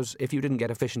spears, because if you didn't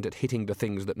get efficient at hitting the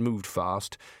things that moved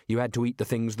fast, you had to eat the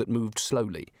things that moved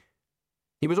slowly.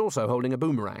 He was also holding a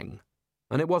boomerang,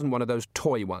 and it wasn't one of those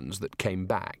toy ones that came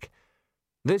back.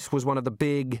 This was one of the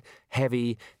big,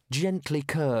 heavy, gently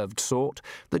curved sort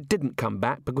that didn't come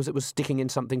back because it was sticking in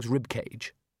something's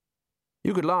ribcage.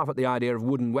 You could laugh at the idea of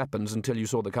wooden weapons until you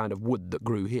saw the kind of wood that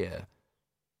grew here.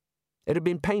 It had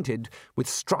been painted with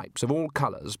stripes of all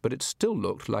colours, but it still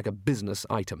looked like a business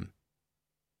item.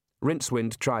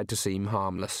 Rincewind tried to seem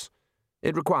harmless.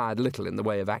 It required little in the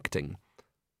way of acting.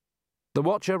 The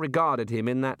Watcher regarded him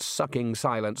in that sucking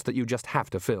silence that you just have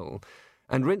to fill,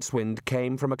 and Rincewind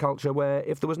came from a culture where,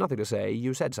 if there was nothing to say,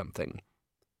 you said something.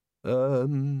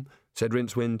 Said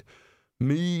Rincewind,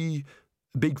 me,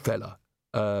 big fella,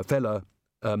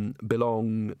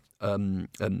 belong,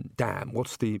 damn,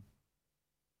 what's the...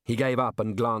 He gave up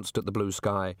and glanced at the blue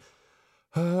sky.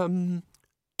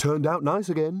 Turned out nice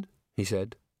again, he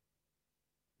said.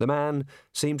 The man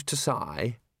seemed to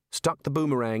sigh, stuck the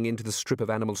boomerang into the strip of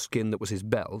animal skin that was his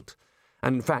belt,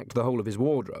 and in fact the whole of his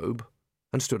wardrobe,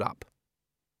 and stood up.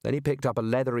 Then he picked up a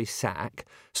leathery sack,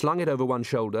 slung it over one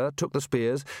shoulder, took the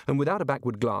spears, and without a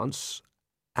backward glance,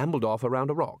 ambled off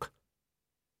around a rock.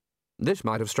 This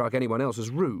might have struck anyone else as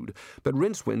rude, but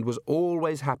Rincewind was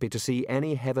always happy to see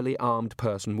any heavily armed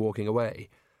person walking away.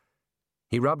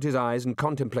 He rubbed his eyes and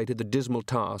contemplated the dismal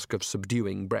task of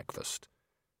subduing breakfast.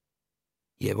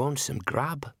 "You want some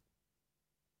grub?"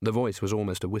 The voice was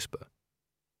almost a whisper.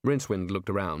 Rincewind looked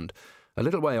around. A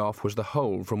little way off was the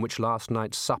hole from which last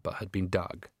night's supper had been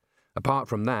dug. Apart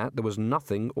from that, there was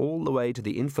nothing all the way to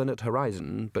the infinite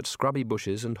horizon but scrubby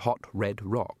bushes and hot red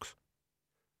rocks.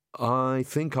 "I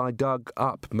think I dug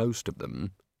up most of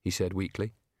them," he said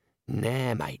weakly.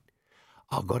 "Nah, mate.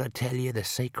 I've got to tell you the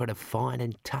secret of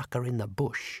finding tucker in the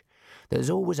bush. There's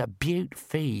always a beaut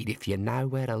feed if you know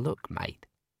where to look, mate."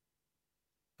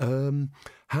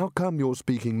 How come you're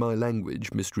speaking my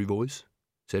language, Mystery Voice?"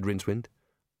 said Rincewind.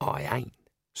 "I ain't,"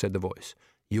 said the voice.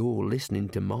 "You're listening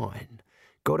to mine.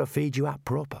 Got to feed you up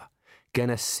proper.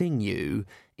 Gonna sing you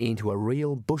into a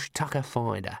real bush tucker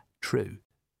finder, true."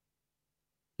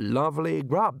 "Lovely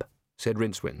grub," said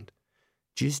Rincewind.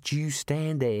 "Just you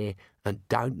stand there and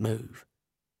don't move."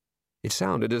 It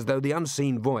sounded as though the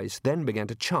unseen voice then began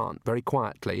to chant very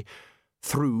quietly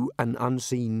through an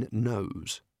unseen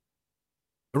nose.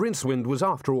 Rincewind was,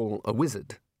 after all, a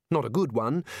wizard. Not a good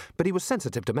one, but he was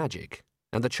sensitive to magic,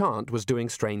 and the chant was doing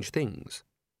strange things.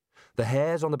 The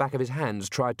hairs on the back of his hands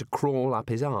tried to crawl up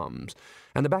his arms,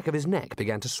 and the back of his neck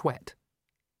began to sweat.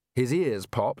 His ears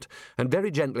popped, and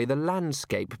very gently the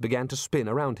landscape began to spin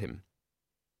around him.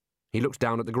 He looked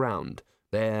down at the ground.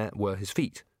 There were his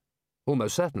feet.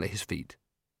 Almost certainly his feet.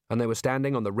 And they were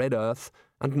standing on the red earth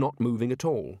and not moving at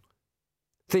all.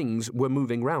 Things were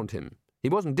moving round him. He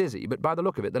wasn't dizzy, but by the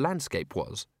look of it, the landscape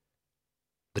was.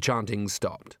 The chanting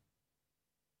stopped.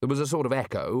 There was a sort of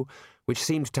echo, which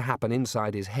seemed to happen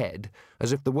inside his head,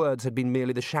 as if the words had been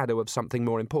merely the shadow of something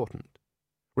more important.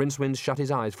 Rincewind shut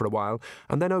his eyes for a while,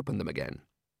 and then opened them again.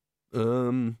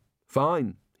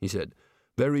 Fine, he said.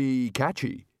 Very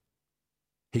catchy."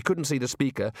 He couldn't see the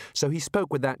speaker, so he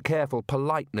spoke with that careful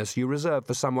politeness you reserve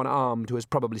for someone armed who is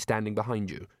probably standing behind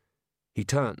you. He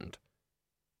turned.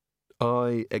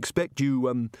 "I expect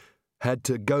you, had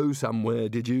to go somewhere,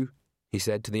 did you?" he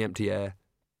said to the empty air.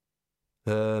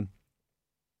 Hello?"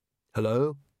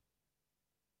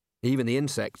 Even the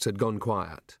insects had gone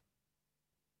quiet.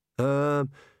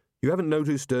 You haven't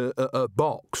noticed a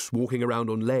box walking around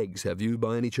on legs, have you,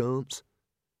 by any chance?"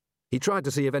 He tried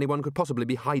to see if anyone could possibly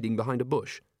be hiding behind a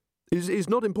bush. It's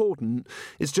not important.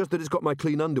 It's just that it's got my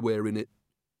clean underwear in it."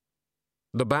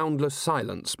 The boundless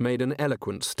silence made an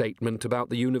eloquent statement about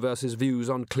the universe's views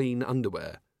on clean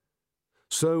underwear.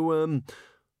 "So,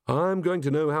 I'm going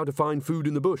to know how to find food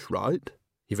in the bush, right?"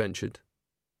 he ventured.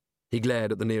 He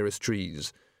glared at the nearest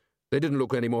trees. They didn't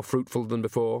look any more fruitful than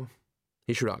before.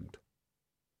 He shrugged.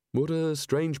 "What a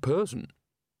strange person."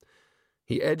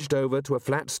 He edged over to a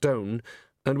flat stone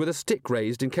and, with a stick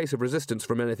raised in case of resistance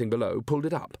from anything below, pulled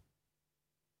it up.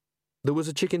 There was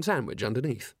a chicken sandwich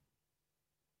underneath.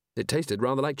 It tasted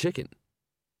rather like chicken.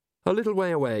 A little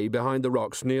way away, behind the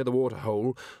rocks near the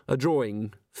waterhole, a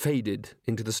drawing faded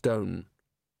into the stone.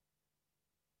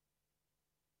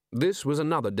 This was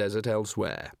another desert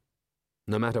elsewhere.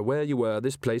 No matter where you were,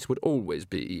 this place would always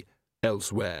be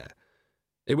elsewhere.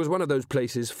 It was one of those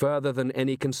places further than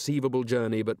any conceivable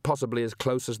journey, but possibly as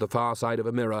close as the far side of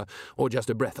a mirror, or just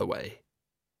a breath away.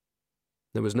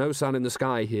 There was no sun in the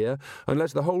sky here,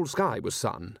 unless the whole sky was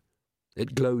sun.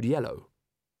 It glowed yellow.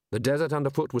 The desert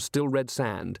underfoot was still red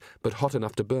sand, but hot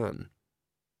enough to burn.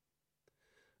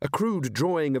 A crude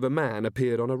drawing of a man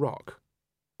appeared on a rock.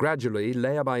 Gradually,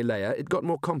 layer by layer, it got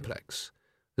more complex,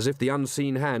 as if the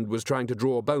unseen hand was trying to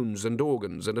draw bones and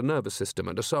organs and a nervous system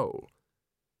and a soul.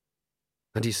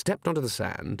 And he stepped onto the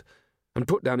sand and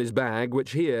put down his bag,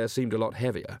 which here seemed a lot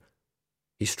heavier.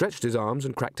 He stretched his arms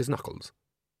and cracked his knuckles.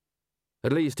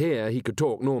 At least here he could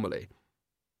talk normally.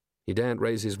 He daren't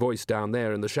raise his voice down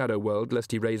there in the shadow world,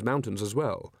 lest he raise mountains as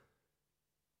well.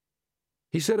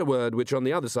 He said a word which on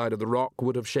the other side of the rock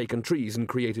would have shaken trees and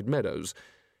created meadows.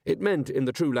 It meant, in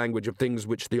the true language of things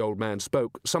which the old man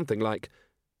spoke, something like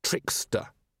trickster.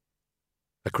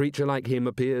 A creature like him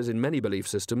appears in many belief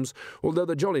systems, although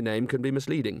the jolly name can be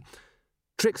misleading.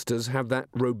 Tricksters have that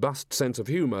robust sense of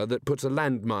humour that puts a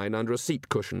landmine under a seat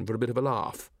cushion for a bit of a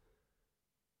laugh.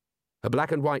 A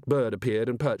black and white bird appeared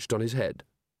and perched on his head.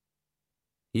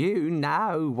 "You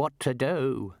know what to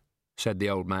do," said the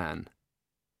old man.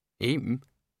 "Him?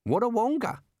 What a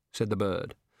wonga," said the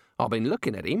bird. "I've been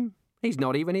looking at him. He's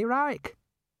not even heroic.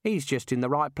 He's just in the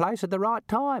right place at the right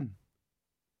time."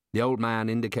 The old man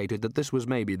indicated that this was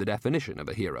maybe the definition of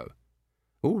a hero.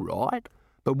 "All right,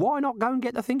 but why not go and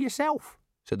get the thing yourself?"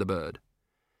 said the bird.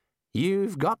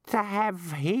 "You've got to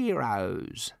have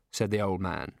heroes," said the old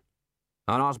man.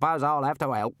 "And I suppose I'll have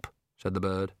to help," said the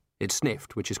bird. It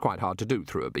sniffed, which is quite hard to do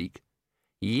through a beak.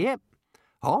 "Yep,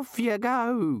 off you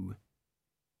go."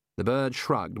 The bird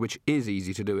shrugged, which is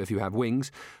easy to do if you have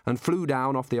wings, and flew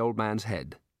down off the old man's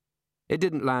head. It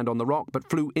didn't land on the rock, but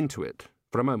flew into it.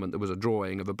 For a moment there was a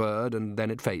drawing of a bird, and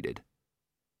then it faded.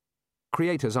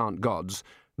 Creators aren't gods.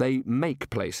 They make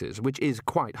places, which is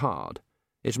quite hard.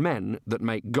 It's men that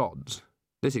make gods.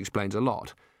 This explains a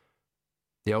lot.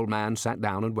 The old man sat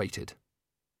down and waited.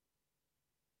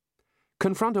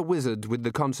 Confront a wizard with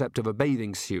the concept of a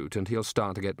bathing suit and he'll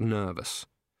start to get nervous.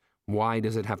 Why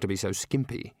does it have to be so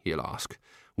skimpy, he'll ask.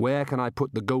 Where can I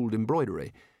put the gold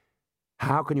embroidery?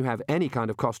 How can you have any kind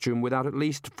of costume without at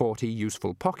least 40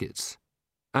 useful pockets?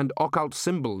 And occult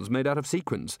symbols made out of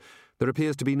sequins. There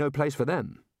appears to be no place for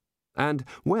them. And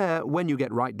where, when you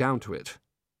get right down to it,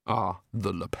 are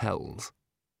the lapels?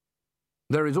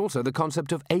 There is also the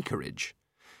concept of acreage.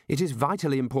 It is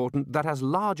vitally important that as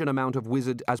large an amount of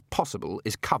wizard as possible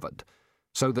is covered,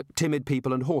 so that timid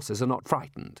people and horses are not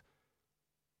frightened.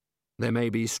 There may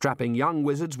be strapping young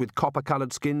wizards with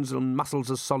copper-coloured skins and muscles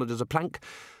as solid as a plank,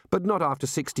 but not after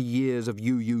 60 years of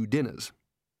UU dinners.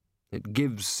 It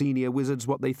gives senior wizards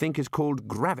what they think is called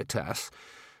gravitas,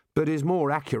 but is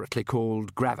more accurately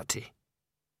called gravity.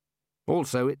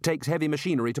 Also, it takes heavy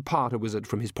machinery to part a wizard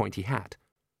from his pointy hat.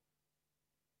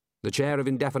 The chair of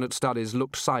indefinite studies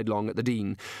looked sidelong at the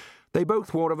dean. They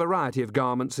both wore a variety of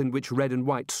garments in which red and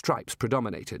white stripes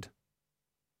predominated.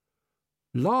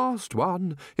 "Last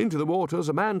one, into the waters,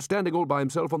 a man standing all by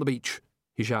himself on the beach,"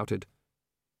 he shouted.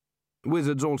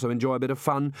 Wizards also enjoy a bit of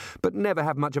fun, but never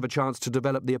have much of a chance to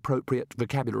develop the appropriate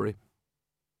vocabulary.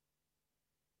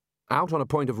 Out on a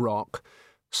point of rock,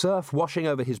 surf washing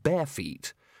over his bare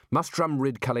feet, Mustrum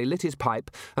Ridcully lit his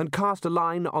pipe and cast a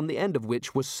line on the end of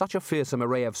which was such a fearsome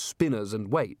array of spinners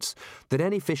and weights that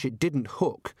any fish it didn't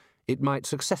hook, it might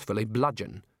successfully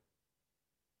bludgeon.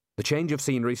 The change of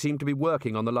scenery seemed to be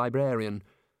working on the librarian.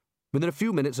 Within a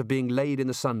few minutes of being laid in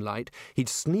the sunlight, he'd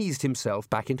sneezed himself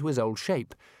back into his old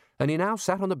shape, and he now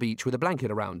sat on the beach with a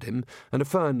blanket around him and a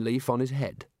fern leaf on his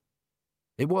head.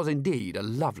 It was indeed a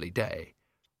lovely day.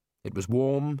 It was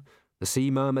warm, the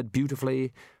sea murmured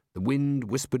beautifully, the wind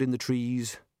whispered in the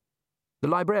trees. The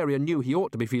librarian knew he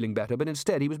ought to be feeling better, but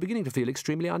instead he was beginning to feel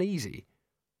extremely uneasy.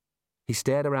 He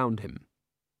stared around him.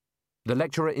 The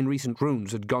lecturer in recent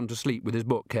runes had gone to sleep with his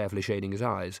book carefully shading his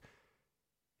eyes.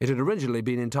 It had originally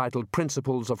been entitled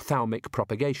Principles of Thalamic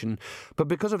Propagation, but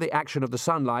because of the action of the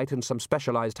sunlight and some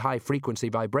specialized high-frequency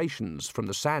vibrations from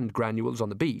the sand granules on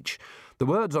the beach, the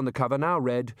words on the cover now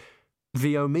read,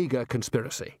 The Omega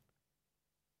Conspiracy.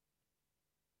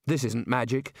 This isn't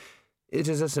magic. It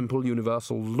is a simple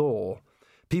universal law.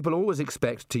 People always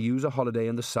expect to use a holiday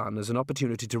in the sun as an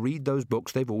opportunity to read those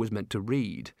books they've always meant to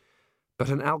read. But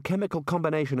an alchemical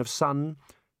combination of sun,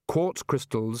 quartz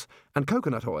crystals, and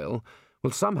coconut oil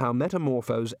will somehow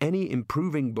metamorphose any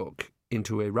improving book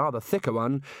into a rather thicker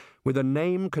one with a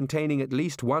name containing at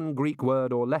least one Greek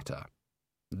word or letter.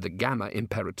 The Gamma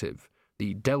Imperative,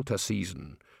 the Delta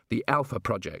Season, the Alpha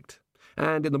Project,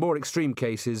 and in the more extreme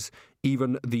cases,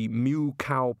 even the Mu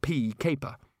Cow P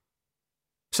caper.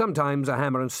 Sometimes a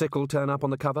hammer and sickle turn up on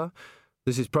the cover.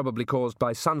 This is probably caused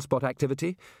by sunspot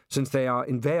activity, since they are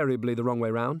invariably the wrong way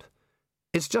round.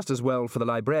 It's just as well for the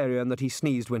librarian that he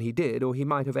sneezed when he did, or he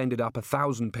might have ended up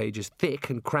 1,000 pages thick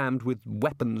and crammed with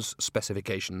weapons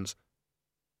specifications.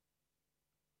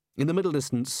 In the middle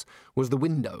distance was the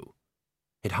window.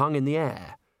 It hung in the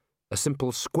air, a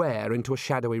simple square into a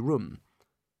shadowy room.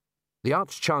 The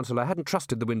Arch-Chancellor hadn't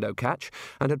trusted the window catch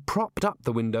and had propped up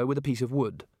the window with a piece of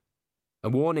wood. A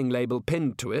warning label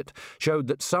pinned to it showed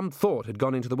that some thought had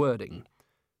gone into the wording.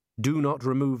 Do not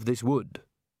remove this wood.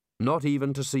 Not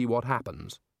even to see what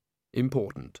happens.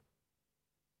 Important.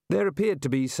 There appeared to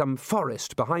be some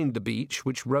forest behind the beach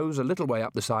which rose a little way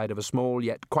up the side of a small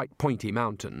yet quite pointy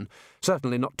mountain,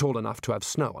 certainly not tall enough to have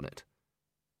snow on it.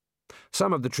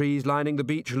 Some of the trees lining the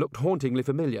beach looked hauntingly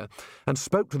familiar, and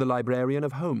spoke to the librarian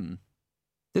of home.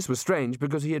 This was strange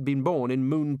because he had been born in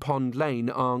Moon Pond Lane,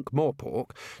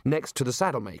 Ankh-Morpork, next to the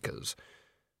saddle-makers.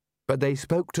 But they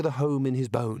spoke to the home in his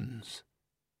bones.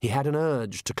 He had an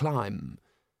urge to climb.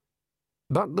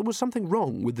 But there was something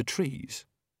wrong with the trees.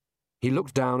 He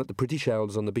looked down at the pretty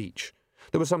shells on the beach.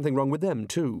 There was something wrong with them,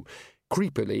 too.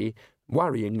 Creepily,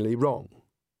 worryingly wrong.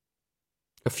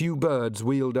 A few birds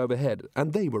wheeled overhead,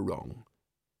 and they were wrong.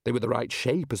 They were the right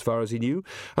shape as far as he knew,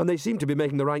 and they seemed to be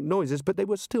making the right noises, but they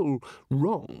were still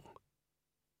wrong.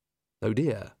 Oh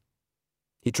dear.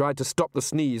 He tried to stop the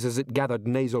sneeze as it gathered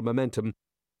nasal momentum,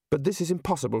 but this is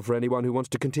impossible for anyone who wants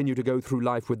to continue to go through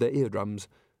life with their eardrums.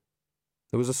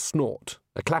 There was a snort,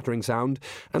 a clattering sound,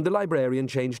 and the librarian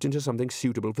changed into something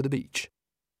suitable for the beach.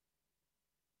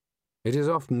 It is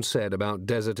often said about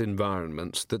desert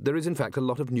environments that there is in fact a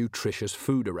lot of nutritious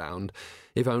food around,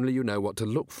 if only you know what to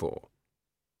look for.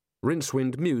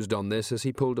 Rincewind mused on this as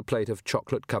he pulled a plate of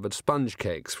chocolate-covered sponge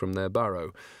cakes from their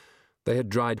burrow. They had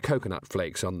dried coconut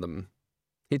flakes on them.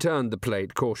 He turned the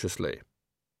plate cautiously.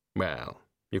 Well,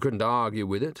 you couldn't argue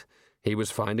with it. He was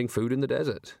finding food in the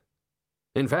desert.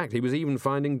 In fact, he was even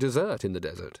finding dessert in the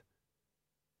desert.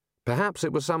 Perhaps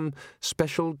it was some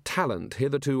special talent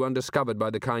hitherto undiscovered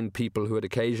by the kind people who had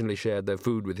occasionally shared their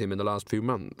food with him in the last few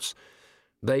months.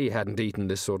 They hadn't eaten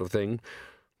this sort of thing.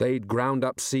 They'd ground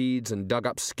up seeds and dug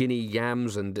up skinny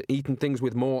yams and eaten things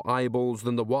with more eyeballs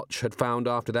than the watch had found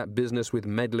after that business with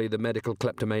Medley the medical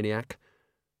kleptomaniac.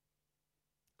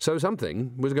 So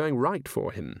something was going right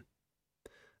for him.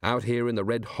 Out here in the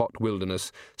red-hot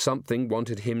wilderness, something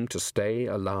wanted him to stay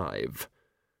alive.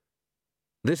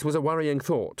 This was a worrying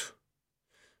thought.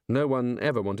 No one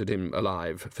ever wanted him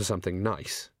alive for something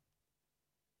nice.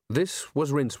 This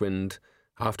was Rincewind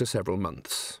after several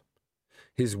months.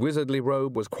 His wizardly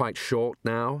robe was quite short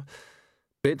now.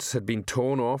 Bits had been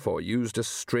torn off or used as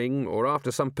string, or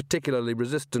after some particularly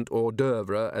resistant hors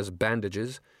d'oeuvre as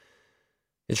bandages.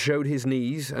 It showed his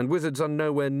knees, and wizards are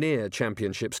nowhere near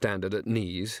championship standard at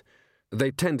knees. They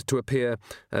tend to appear,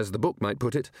 as the book might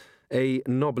put it, a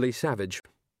knobbly savage.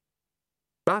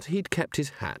 But he'd kept his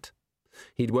hat.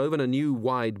 He'd woven a new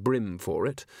wide brim for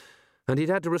it, and he'd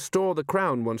had to restore the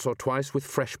crown once or twice with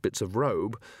fresh bits of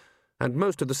robe, and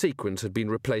most of the sequins had been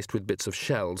replaced with bits of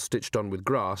shells stitched on with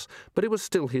grass, but it was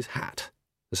still his hat,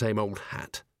 the same old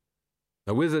hat.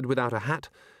 A wizard without a hat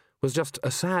was just a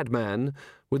sad man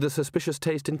with a suspicious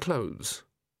taste in clothes.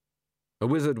 A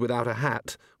wizard without a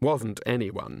hat wasn't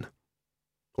anyone.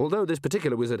 Although this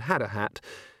particular wizard had a hat,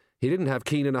 he didn't have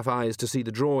keen enough eyes to see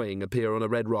the drawing appear on a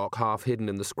red rock half hidden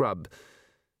in the scrub.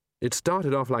 It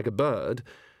started off like a bird,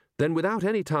 then without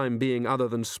any time being other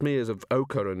than smears of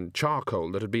ochre and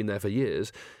charcoal that had been there for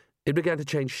years, it began to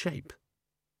change shape.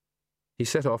 He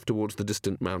set off towards the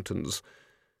distant mountains.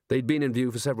 They'd been in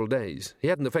view for several days. He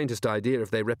hadn't the faintest idea if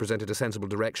they represented a sensible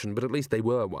direction, but at least they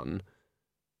were one.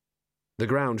 The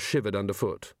ground shivered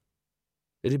underfoot.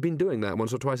 It had been doing that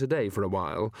once or twice a day for a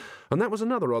while, and that was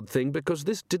another odd thing because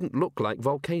this didn't look like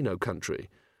volcano country.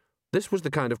 This was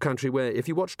the kind of country where if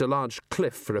you watched a large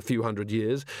cliff for a few hundred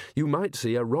years, you might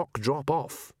see a rock drop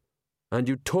off, and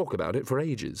you'd talk about it for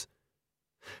ages.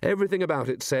 Everything about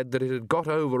it said that it had got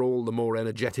over all the more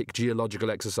energetic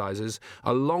geological exercises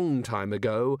a long time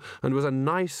ago and was a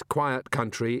nice, quiet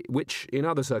country which, in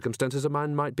other circumstances, a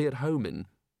man might be at home in.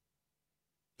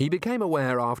 He became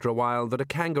aware after a while that a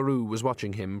kangaroo was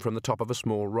watching him from the top of a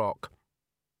small rock.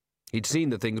 He'd seen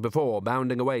the things before,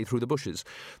 bounding away through the bushes.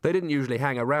 They didn't usually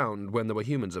hang around when there were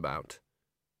humans about.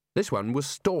 This one was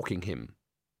stalking him.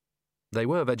 They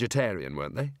were vegetarian,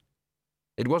 weren't they?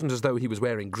 It wasn't as though he was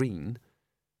wearing green.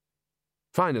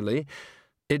 Finally,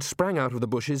 it sprang out of the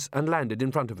bushes and landed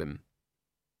in front of him.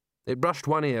 It brushed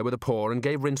one ear with a paw and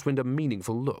gave Rincewind a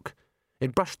meaningful look.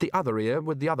 It brushed the other ear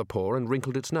with the other paw and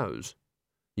wrinkled its nose.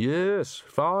 "Yes,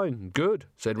 fine, good,"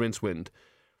 said Rincewind.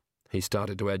 He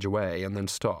started to edge away and then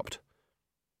stopped.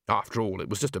 After all, it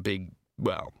was just a big,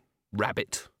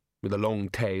 rabbit, with a long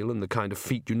tail and the kind of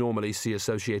feet you normally see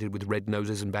associated with red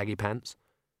noses and baggy pants.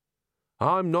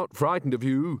 "I'm not frightened of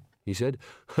you," he said.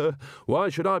 "Why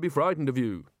should I be frightened of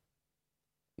you?"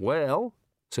 "Well,"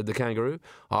 said the kangaroo,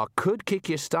 "I could kick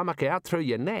your stomach out through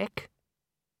your neck."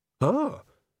 "Ah,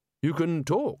 you can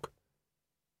talk."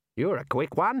 "You're a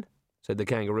quick one," said the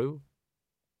kangaroo.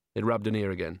 It rubbed an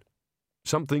ear again.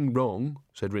 "Something wrong?"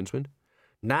 said Rincewind.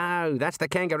 "No, that's the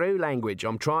kangaroo language.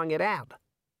 I'm trying it out."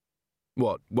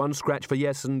 "What, one scratch for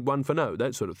yes and one for no,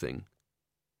 that sort of thing?"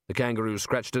 The kangaroo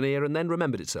scratched an ear and then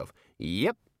remembered itself.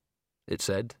 "Yep," it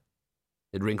said.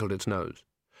 It wrinkled its nose.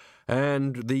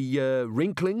 "And the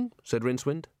wrinkling?" said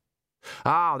Rincewind.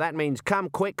 "Ah, that means come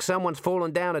quick, someone's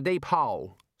fallen down a deep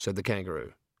hole," said the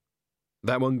kangaroo.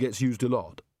 "That one gets used a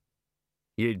lot."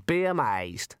 "You'd be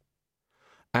amazed."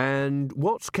 "And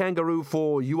what's kangaroo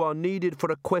for? You are needed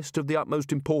for a quest of the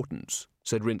utmost importance,"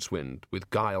 said Rincewind with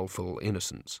guileful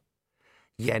innocence.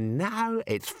 "You know,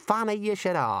 it's funny you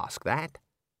should ask that."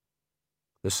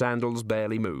 The sandals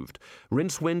barely moved.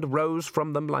 Rincewind rose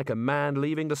from them like a man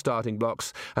leaving the starting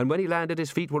blocks, and when he landed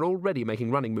his feet were already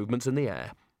making running movements in the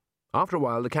air. After a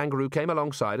while the kangaroo came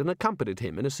alongside and accompanied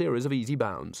him in a series of easy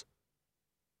bounds.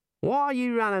 "Why are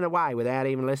you running away without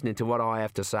even listening to what I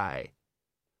have to say?"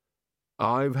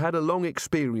 "I've had a long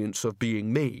experience of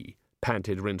being me,"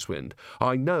 panted Rincewind.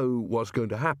 "I know what's going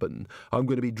to happen. I'm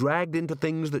going to be dragged into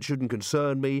things that shouldn't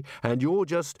concern me, and you're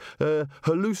just a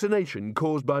hallucination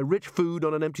caused by rich food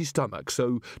on an empty stomach,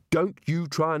 so don't you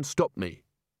try and stop me."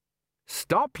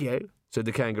 "Stop you?" said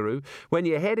the kangaroo, "when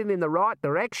you're heading in the right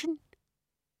direction?"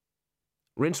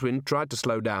 Rincewind tried to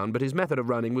slow down, but his method of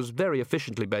running was very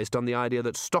efficiently based on the idea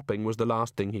that stopping was the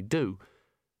last thing he'd do.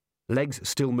 Legs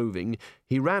still moving,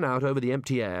 he ran out over the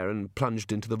empty air and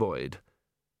plunged into the void.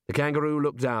 The kangaroo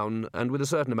looked down and, with a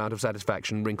certain amount of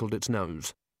satisfaction, wrinkled its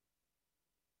nose.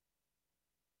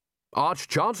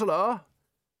 "Arch-Chancellor!"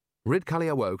 Ridcully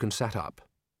awoke and sat up.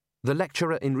 The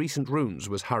lecturer in recent runes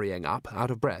was hurrying up,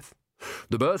 out of breath.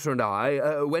 "The bursar and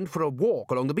I went for a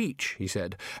walk along the beach," he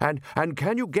said. And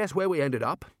can you guess where we ended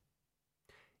up?"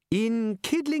 "In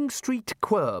Kidling Street,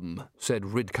 Quirm," said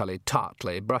Ridcully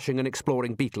tartly, brushing an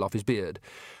exploring beetle off his beard.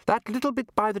 "That little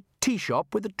bit by the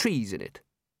tea-shop with the trees in it."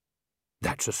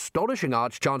 "That's astonishing,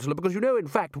 Arch-Chancellor, because, you know, in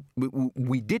fact,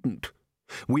 we didn't.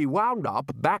 We wound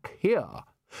up back here.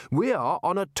 We're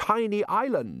on a tiny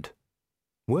island."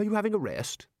 "Were you having a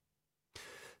rest?"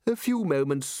 "A few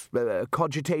moments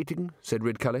cogitating," said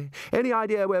Ridcully. "Any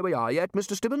idea where we are yet,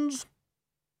 Mr. Stibbons?"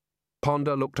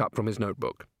 Ponder looked up from his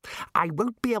notebook. "I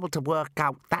won't be able to work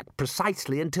out that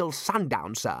precisely until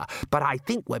sundown, sir, but I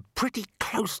think we're pretty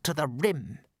close to the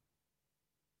rim."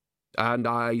 "And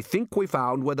I think we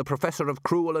found where the Professor of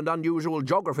Cruel and Unusual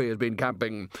Geography has been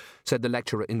camping," said the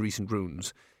lecturer in recent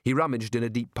runes. He rummaged in a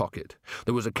deep pocket.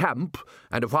 "There was a camp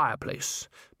and a fireplace,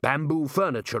 bamboo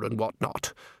furniture and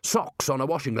what-not, socks on a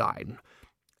washing line.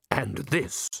 And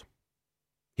this."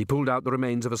 He pulled out the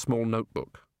remains of a small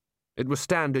notebook. It was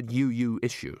standard UU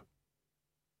issue.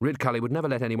 Ridcully would never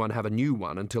let anyone have a new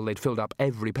one until they'd filled up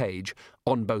every page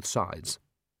on both sides.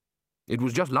 "It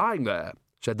was just lying there,"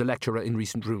 said the lecturer in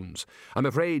recent runes. "I'm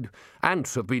afraid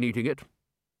ants have been eating it."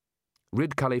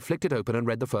 Ridcully flicked it open and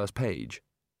read the first page.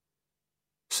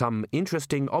 "Some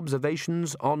interesting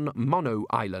observations on Mono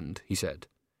Island," he said.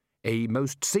 "A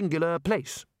most singular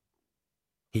place."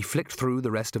 He flicked through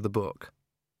the rest of the book.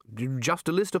 "Just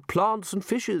a list of plants and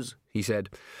fishes," he said.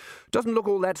 "Doesn't look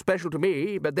all that special to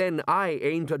me, but then I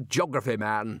ain't a geography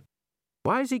man."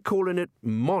 "Why is he calling it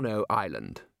Mono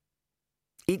Island?"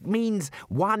 "It means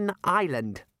one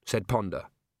island," said Ponder.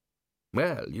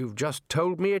 "Well, you've just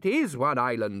told me it is one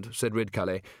island," said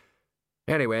Ridcully.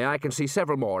 "Anyway, I can see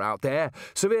several more out there.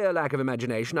 Severe lack of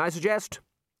imagination, I suggest."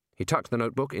 He tucked the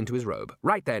notebook into his robe.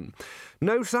 "Right then.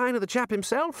 No sign of the chap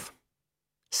himself?"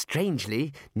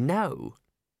 "Strangely, no."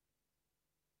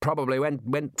 "Probably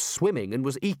went swimming and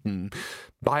was eaten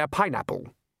by a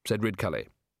pineapple," said Ridcully.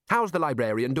 "How's the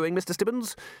librarian doing, Mr.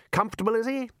 Stibbons? Comfortable, is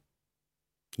he?"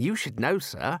 "You should know,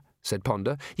 sir," said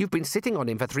Ponder. "You've been sitting on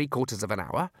him for 3/4 of an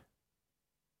hour."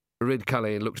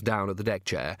 Ridcully looked down at the deck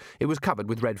chair. It was covered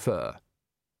with red fur.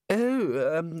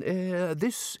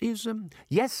 This is,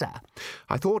 Yes, sir.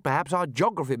 I thought perhaps our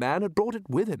geography man had brought it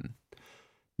with him."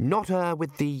 "Not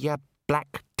with the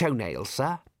black toenails,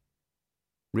 sir?"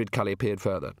 Ridcully peered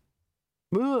further.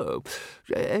 "Oh,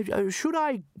 should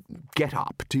I get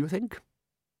up, do you think?"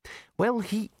 "Well,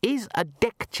 he is a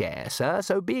deck chair, sir,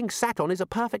 so being sat on is a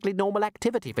perfectly normal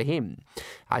activity for him,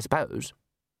 I suppose."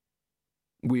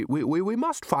 We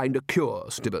must find a cure,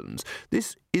 Stibbons.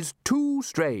 This is too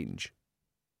strange."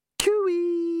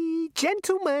 "Cooey,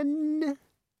 gentlemen!"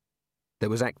 There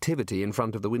was activity in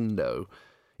front of the window.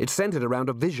 It centred around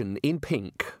a vision in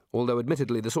pink, although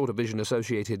admittedly the sort of vision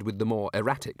associated with the more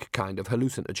erratic kind of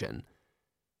hallucinogen.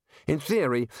 In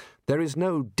theory, there is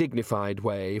no dignified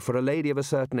way for a lady of a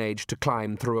certain age to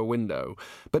climb through a window,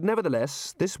 but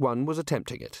nevertheless this one was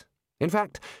attempting it. In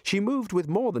fact, she moved with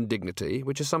more than dignity,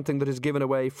 which is something that is given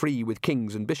away free with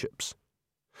kings and bishops.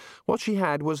 What she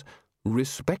had was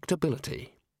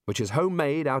respectability, which is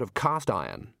homemade out of cast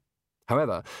iron.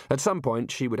 However, at some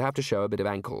point she would have to show a bit of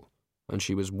ankle, and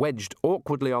she was wedged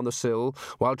awkwardly on the sill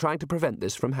while trying to prevent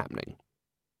this from happening.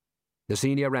 The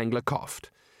senior wrangler coughed.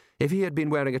 If he had been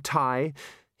wearing a tie,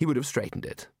 he would have straightened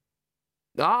it.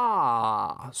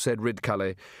 "Ah," said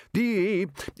Ridcully, "the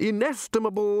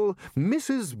inestimable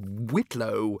Mrs.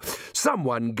 Whitlow.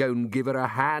 Someone go and give her a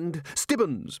hand.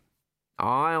 Stibbons."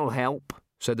 "I'll help,"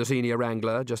 said the senior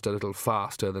wrangler, just a little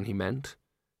faster than he meant.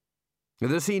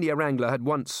 The senior wrangler had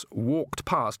once walked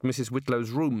past Mrs.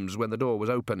 Whitlow's rooms when the door was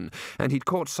open, and he'd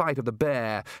caught sight of the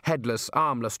bare, headless,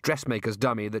 armless dressmaker's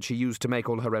dummy that she used to make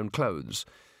all her own clothes.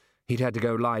 He'd had to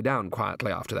go lie down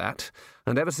quietly after that,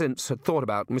 and ever since had thought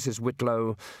about Mrs.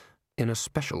 Whitlow in a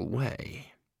special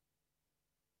way.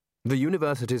 The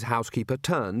university's housekeeper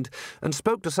turned and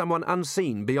spoke to someone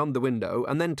unseen beyond the window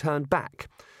and then turned back,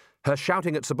 her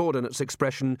shouting at subordinates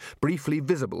expression briefly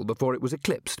visible before it was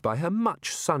eclipsed by her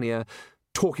much sunnier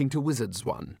talking to wizards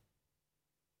one.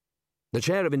 The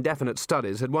chair of indefinite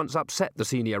studies had once upset the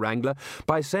senior wrangler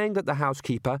by saying that the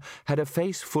housekeeper had a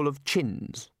face full of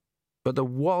chins, but there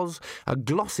was a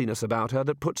glossiness about her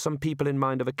that put some people in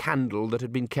mind of a candle that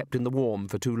had been kept in the warm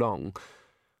for too long.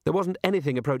 There wasn't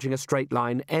anything approaching a straight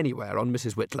line anywhere on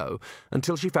Mrs. Whitlow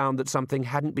until she found that something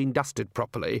hadn't been dusted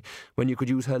properly when you could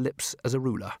use her lips as a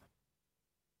ruler.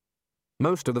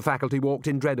 Most of the faculty walked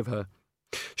in dread of her.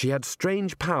 She had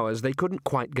strange powers they couldn't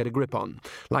quite get a grip on,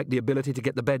 like the ability to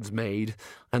get the beds made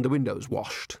and the windows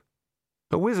washed.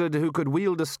 A wizard who could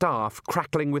wield a staff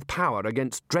crackling with power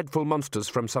against dreadful monsters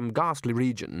from some ghastly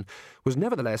region was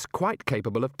nevertheless quite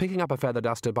capable of picking up a feather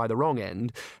duster by the wrong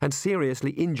end and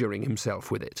seriously injuring himself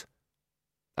with it.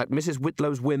 At Mrs.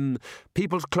 Whitlow's whim,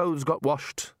 people's clothes got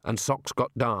washed and socks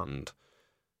got darned.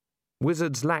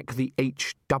 Wizards lack the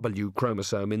HW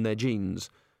chromosome in their genes.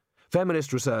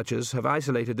 Feminist researchers have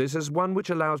isolated this as one which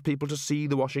allows people to see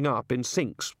the washing up in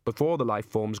sinks before the life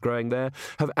forms growing there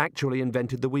have actually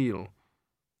invented the wheel,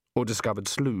 or discovered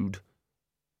Slood.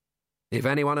 If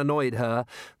anyone annoyed her,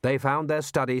 they found their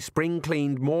study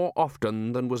spring-cleaned more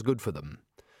often than was good for them.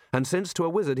 And since to a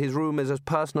wizard his room is as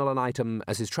personal an item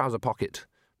as his trouser pocket,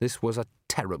 this was a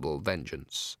terrible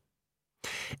vengeance.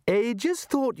 "I just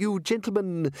thought you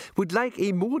gentlemen would like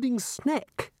a morning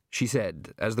snack," she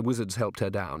said, as the wizards helped her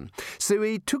down. "So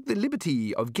I took the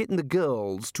liberty of getting the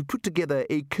girls to put together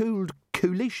a cold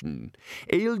collation.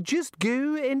 I'll just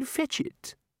go and fetch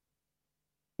it."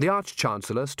 The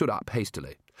Arch-Chancellor stood up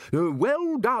hastily.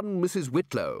 "Well done, Mrs.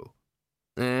 Whitlow."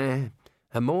 A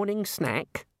morning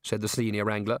snack," said the senior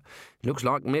wrangler. "Looks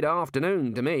like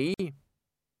mid-afternoon to me."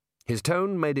 His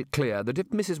tone made it clear that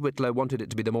if Mrs. Whitlow wanted it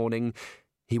to be the morning,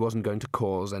 he wasn't going to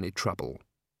cause any trouble.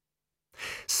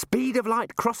 "Speed of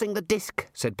light crossing the disk,"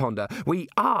 said Ponder. "We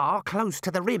are close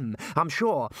to the rim, I'm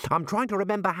sure. I'm trying to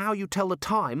remember how you tell the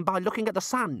time by looking at the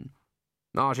sun."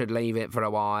 "I should leave it for a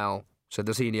while," said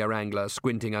the senior wrangler,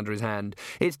 squinting under his hand.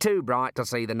 "It's too bright to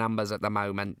see the numbers at the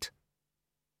moment."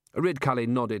 Ridcully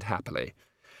nodded happily.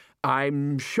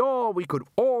 "I'm sure we could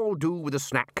all do with a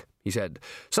snack," he said.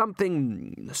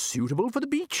 "Something suitable for the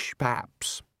beach,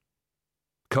 perhaps."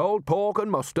 "Cold pork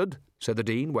and mustard," said the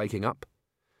Dean, waking up.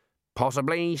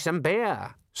 "Possibly some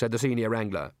beer," said the senior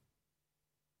wrangler.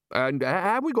 "And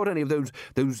have we got any of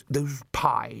those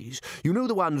pies? You know,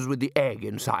 the ones with the egg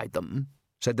inside them,"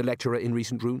 said the lecturer in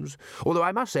recent rooms. "Although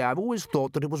I must say I've always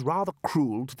thought that it was rather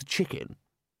cruel to the chicken."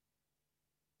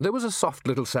 There was a soft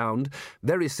little sound,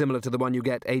 very similar to the one you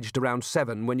get aged around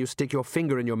 7 when you stick your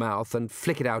finger in your mouth and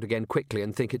flick it out again quickly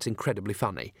and think it's incredibly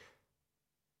funny.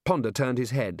 Ponder turned his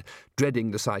head,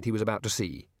 dreading the sight he was about to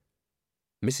see.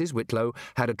 Mrs. Whitlow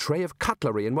had a tray of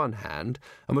cutlery in one hand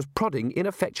and was prodding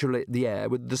ineffectually at the air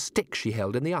with the stick she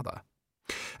held in the other.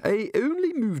 "I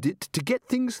only moved it to get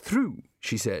things through,"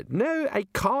 she said. "No, I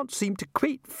can't seem to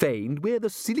quite find where the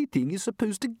silly thing is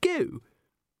supposed to go."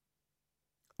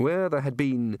 Where there had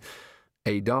been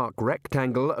a dark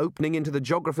rectangle opening into the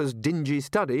geographer's dingy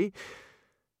study,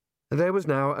 there was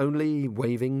now only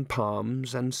waving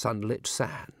palms and sunlit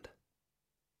sand.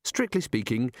 Strictly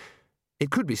speaking,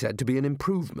 it could be said to be an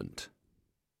improvement.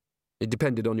 It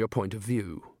depended on your point of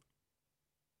view.